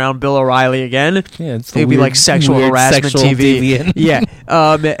built around Bill O'Reilly again. Yeah, it's It'd be like sexual harassment TV. Yeah.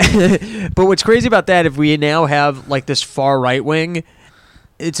 But what's crazy about that, if we now have like this far right wing,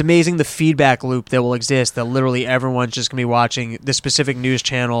 it's amazing the feedback loop that will exist, that literally everyone's just going to be watching this specific news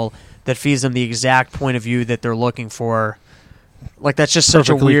channel that feeds them the exact point of view that they're looking for. Like, that's just such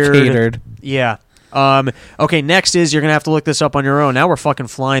a weird... catered. Yeah. Okay, next is, you're going to have to look this up on your own. Now we're fucking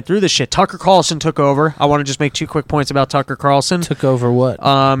flying through this shit. Tucker Carlson took over. I want to just make 2 quick points about Tucker Carlson. Took over what?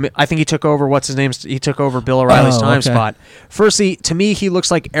 I think he took over, he took over Bill O'Reilly's time spot. Firstly, to me, he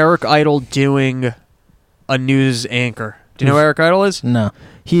looks like Eric Idle doing a news anchor. Do you know who Eric Idle is? No.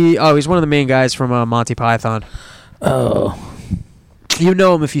 He's one of the main guys from Monty Python. Oh. You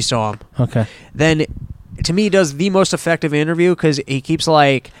know him if you saw him. Okay. Then... to me, he does the most effective interview because he keeps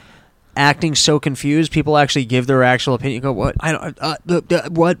like acting so confused. People actually give their actual opinion. Go, what? I don't.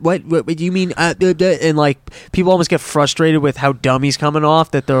 What do you mean? And like people almost get frustrated with how dumb he's coming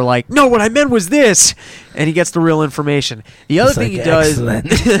off. That they're like, no, what I meant was this, and he gets the real information. The other thing he does,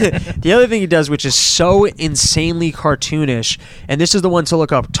 the other thing he does, which is so insanely cartoonish, and this is the one to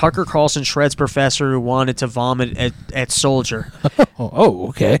look up. Tucker Carlson shreds professor who wanted to vomit at soldier. Oh,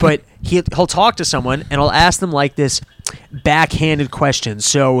 okay. But he'll talk to someone and he'll ask them like this backhanded question.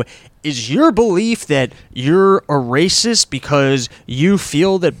 So, is your belief that you're a racist because you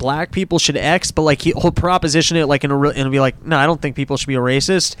feel that black people should X? But like he'll proposition it like and it'll be like, no, I don't think people should be a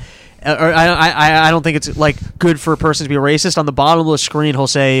racist. Or I don't think it's like good for a person to be a racist. On the bottom of the screen, he'll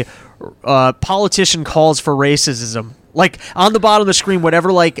say, politician calls for racism. Like on the bottom of the screen,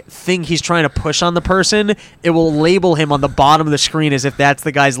 whatever like thing he's trying to push on the person, it will label him on the bottom of the screen as if that's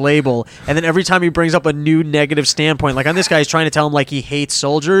the guy's label. And then every time he brings up a new negative standpoint, like on this guy, he's trying to tell him like he hates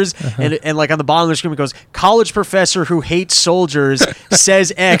soldiers, and like on the bottom of the screen, it goes, college professor who hates soldiers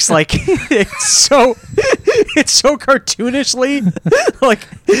says X. Like it's so cartoonishly like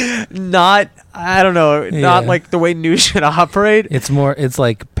not. I don't know, not like the way news should operate. It's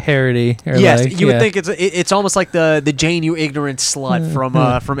like parody. Or yes, like, you would think it's almost like the Jane, you ignorant slut from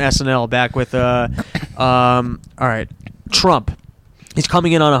SNL back with all right, Trump. He's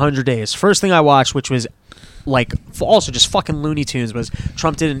coming in on 100 days. First thing I watched, which was like also just fucking Looney Tunes, was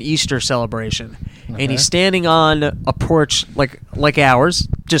Trump did an Easter celebration, and he's standing on a porch like ours,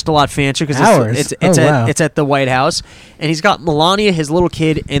 just a lot fancier because it's at the White House, and he's got Melania, his little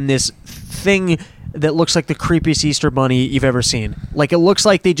kid, in this thing that looks like the creepiest Easter bunny you've ever seen. Like, it looks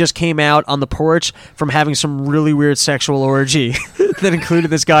like they just came out on the porch from having some really weird sexual orgy that included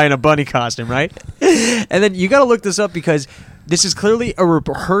this guy in a bunny costume, right? And then you got to look this up because this is clearly a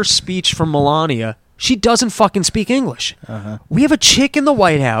rehearsed speech from Melania. She doesn't fucking speak English. We have a chick in the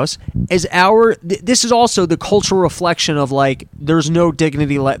White House as our... this is also the cultural reflection of, like, there's no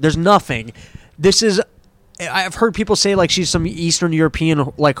dignity there's nothing. This is... I've heard people say like she's some Eastern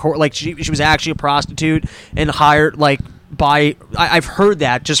European like she was actually a prostitute and hired like by I've heard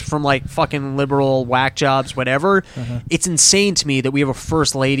that just from like fucking liberal whack jobs, whatever. It's insane to me that we have a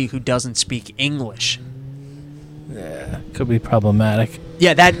first lady who doesn't speak English. Yeah, could be problematic.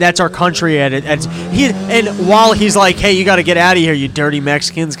 Yeah, that's our country at it. And while he's like, hey, you got to get out of here, you dirty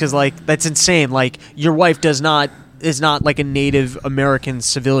Mexicans, because like that's insane. Like your wife is not like a Native American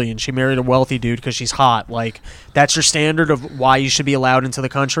civilian. She married a wealthy dude because she's hot. Like, that's your standard of why you should be allowed into the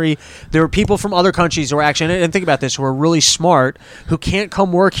country. There are people from other countries who are actually, and think about this, who are really smart, who can't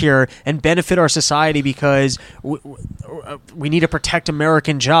come work here and benefit our society because we need to protect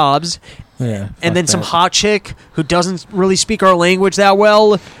American jobs. Yeah, and then some hot chick who doesn't really speak our language that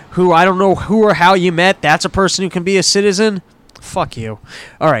well, who I don't know who or how you met, that's a person who can be a citizen? Fuck you.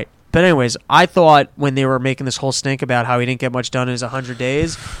 All right. But anyways, I thought when they were making this whole stink about how he didn't get much done in his 100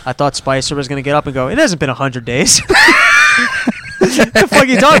 days, I thought Spicer was going to get up and go, it hasn't been 100 days. What the fuck are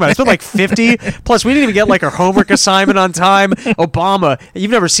you talking about? It's been like 50. Plus, we didn't even get like our homework assignment on time. Obama, you've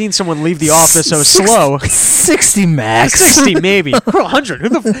never seen someone leave the office so slow. 60 max. 60 maybe. 100.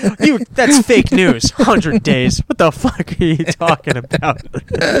 That's fake news. 100 days. What the fuck are you talking about?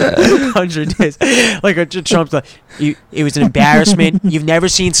 100 days. Like Trump's like, it was an embarrassment. You've never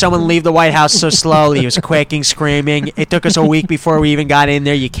seen someone leave the White House so slowly. He was quaking, screaming. It took us a week before we even got in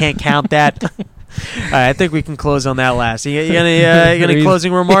there. You can't count that. All right, I think we can close on that last. You got any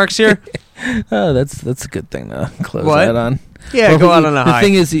closing remarks here? Oh, that's a good thing to close What? that on. Yeah, Well, go out on a high. The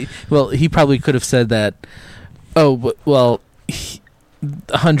thing is, he probably could have said that. Oh, well,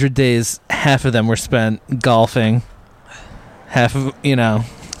 100 days, half of them were spent golfing. Half of,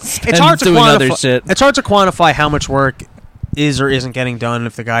 It's hard to doing quantify. other shit. It's hard to quantify how much work is or isn't getting done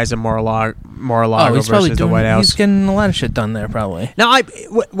if the guy's in Mar-a-Lago He's probably versus the White House. He's getting a lot of shit done there, probably. Now,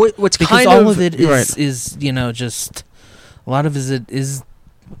 what's Because kind all of of it right. is just a lot of it is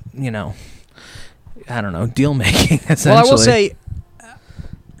I don't know, deal making essentially. Well, I will say,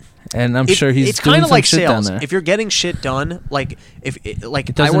 and I'm sure he's it's doing kind of some like shit down sales. there. If you're getting shit done, like It I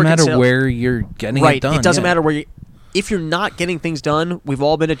doesn't work in matter sales, where you're getting right? it done. It doesn't yeah. matter where you. If you're not getting things done, we've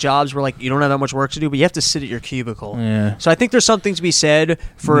all been at jobs where like you don't have that much work to do, but you have to sit at your cubicle. Yeah. So I think there's something to be said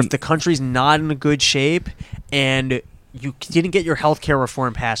for if the country's not in a good shape and you didn't get your healthcare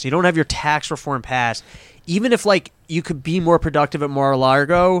reform passed, you don't have your tax reform passed, even if like you could be more productive at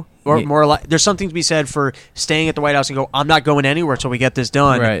Mar-a-Lago or there's something to be said for staying at the White House and go, I'm not going anywhere until we get this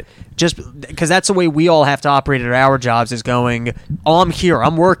done. Right. Just because that's the way we all have to operate at our jobs is going, oh, I'm here,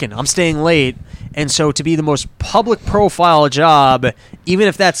 I'm working, I'm staying late. And so to be the most public profile job, even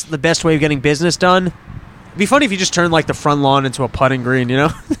if that's the best way of getting business done, it'd be funny if you just turned like the front lawn into a putting green,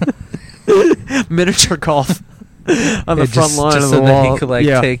 miniature golf on the front lawn just of so the that wall.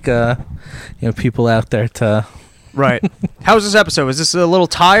 he could take people out there to. Right. How was this episode? Was this a little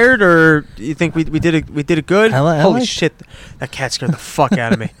tired, or do you think we did it good? Holy shit! That cat scared the fuck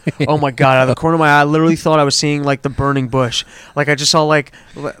out of me. Oh my god! Out of the corner of my eye, I literally thought I was seeing like the burning bush. Like I just saw like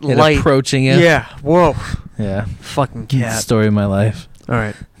light approaching it. Yeah. Whoa. Yeah. Fucking The cat. story of my life All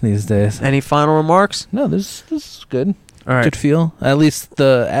right. these days. Any final remarks? No, this is good. All right. Good feel. At least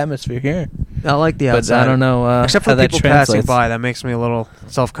the atmosphere here. I like the But outside. I don't know Except how for that people passing translates. by, that makes me a little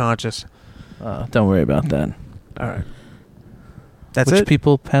self-conscious. Don't worry about that. All right. That's Which it.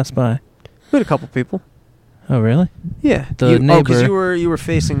 people pass by? We had a couple people. Oh, really? Yeah. The neighbor. because you were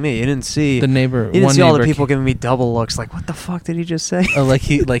facing me. You didn't see. The neighbor. You didn't one see all the neighbor people giving me double looks. Like, what the fuck did he just say? Oh, like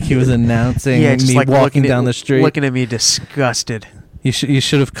he was announcing Yeah, just me like walking down the street. looking at me disgusted. You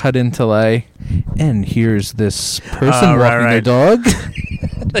should have cut into like, and here's this person right, walking right. their dog.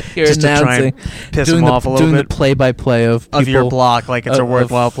 You're Just to try and announcing, piss doing him off a little doing bit the play-by-play of of your people- block, like it's a of-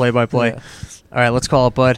 worthwhile play-by-play. Yeah. All right, let's call it, bud.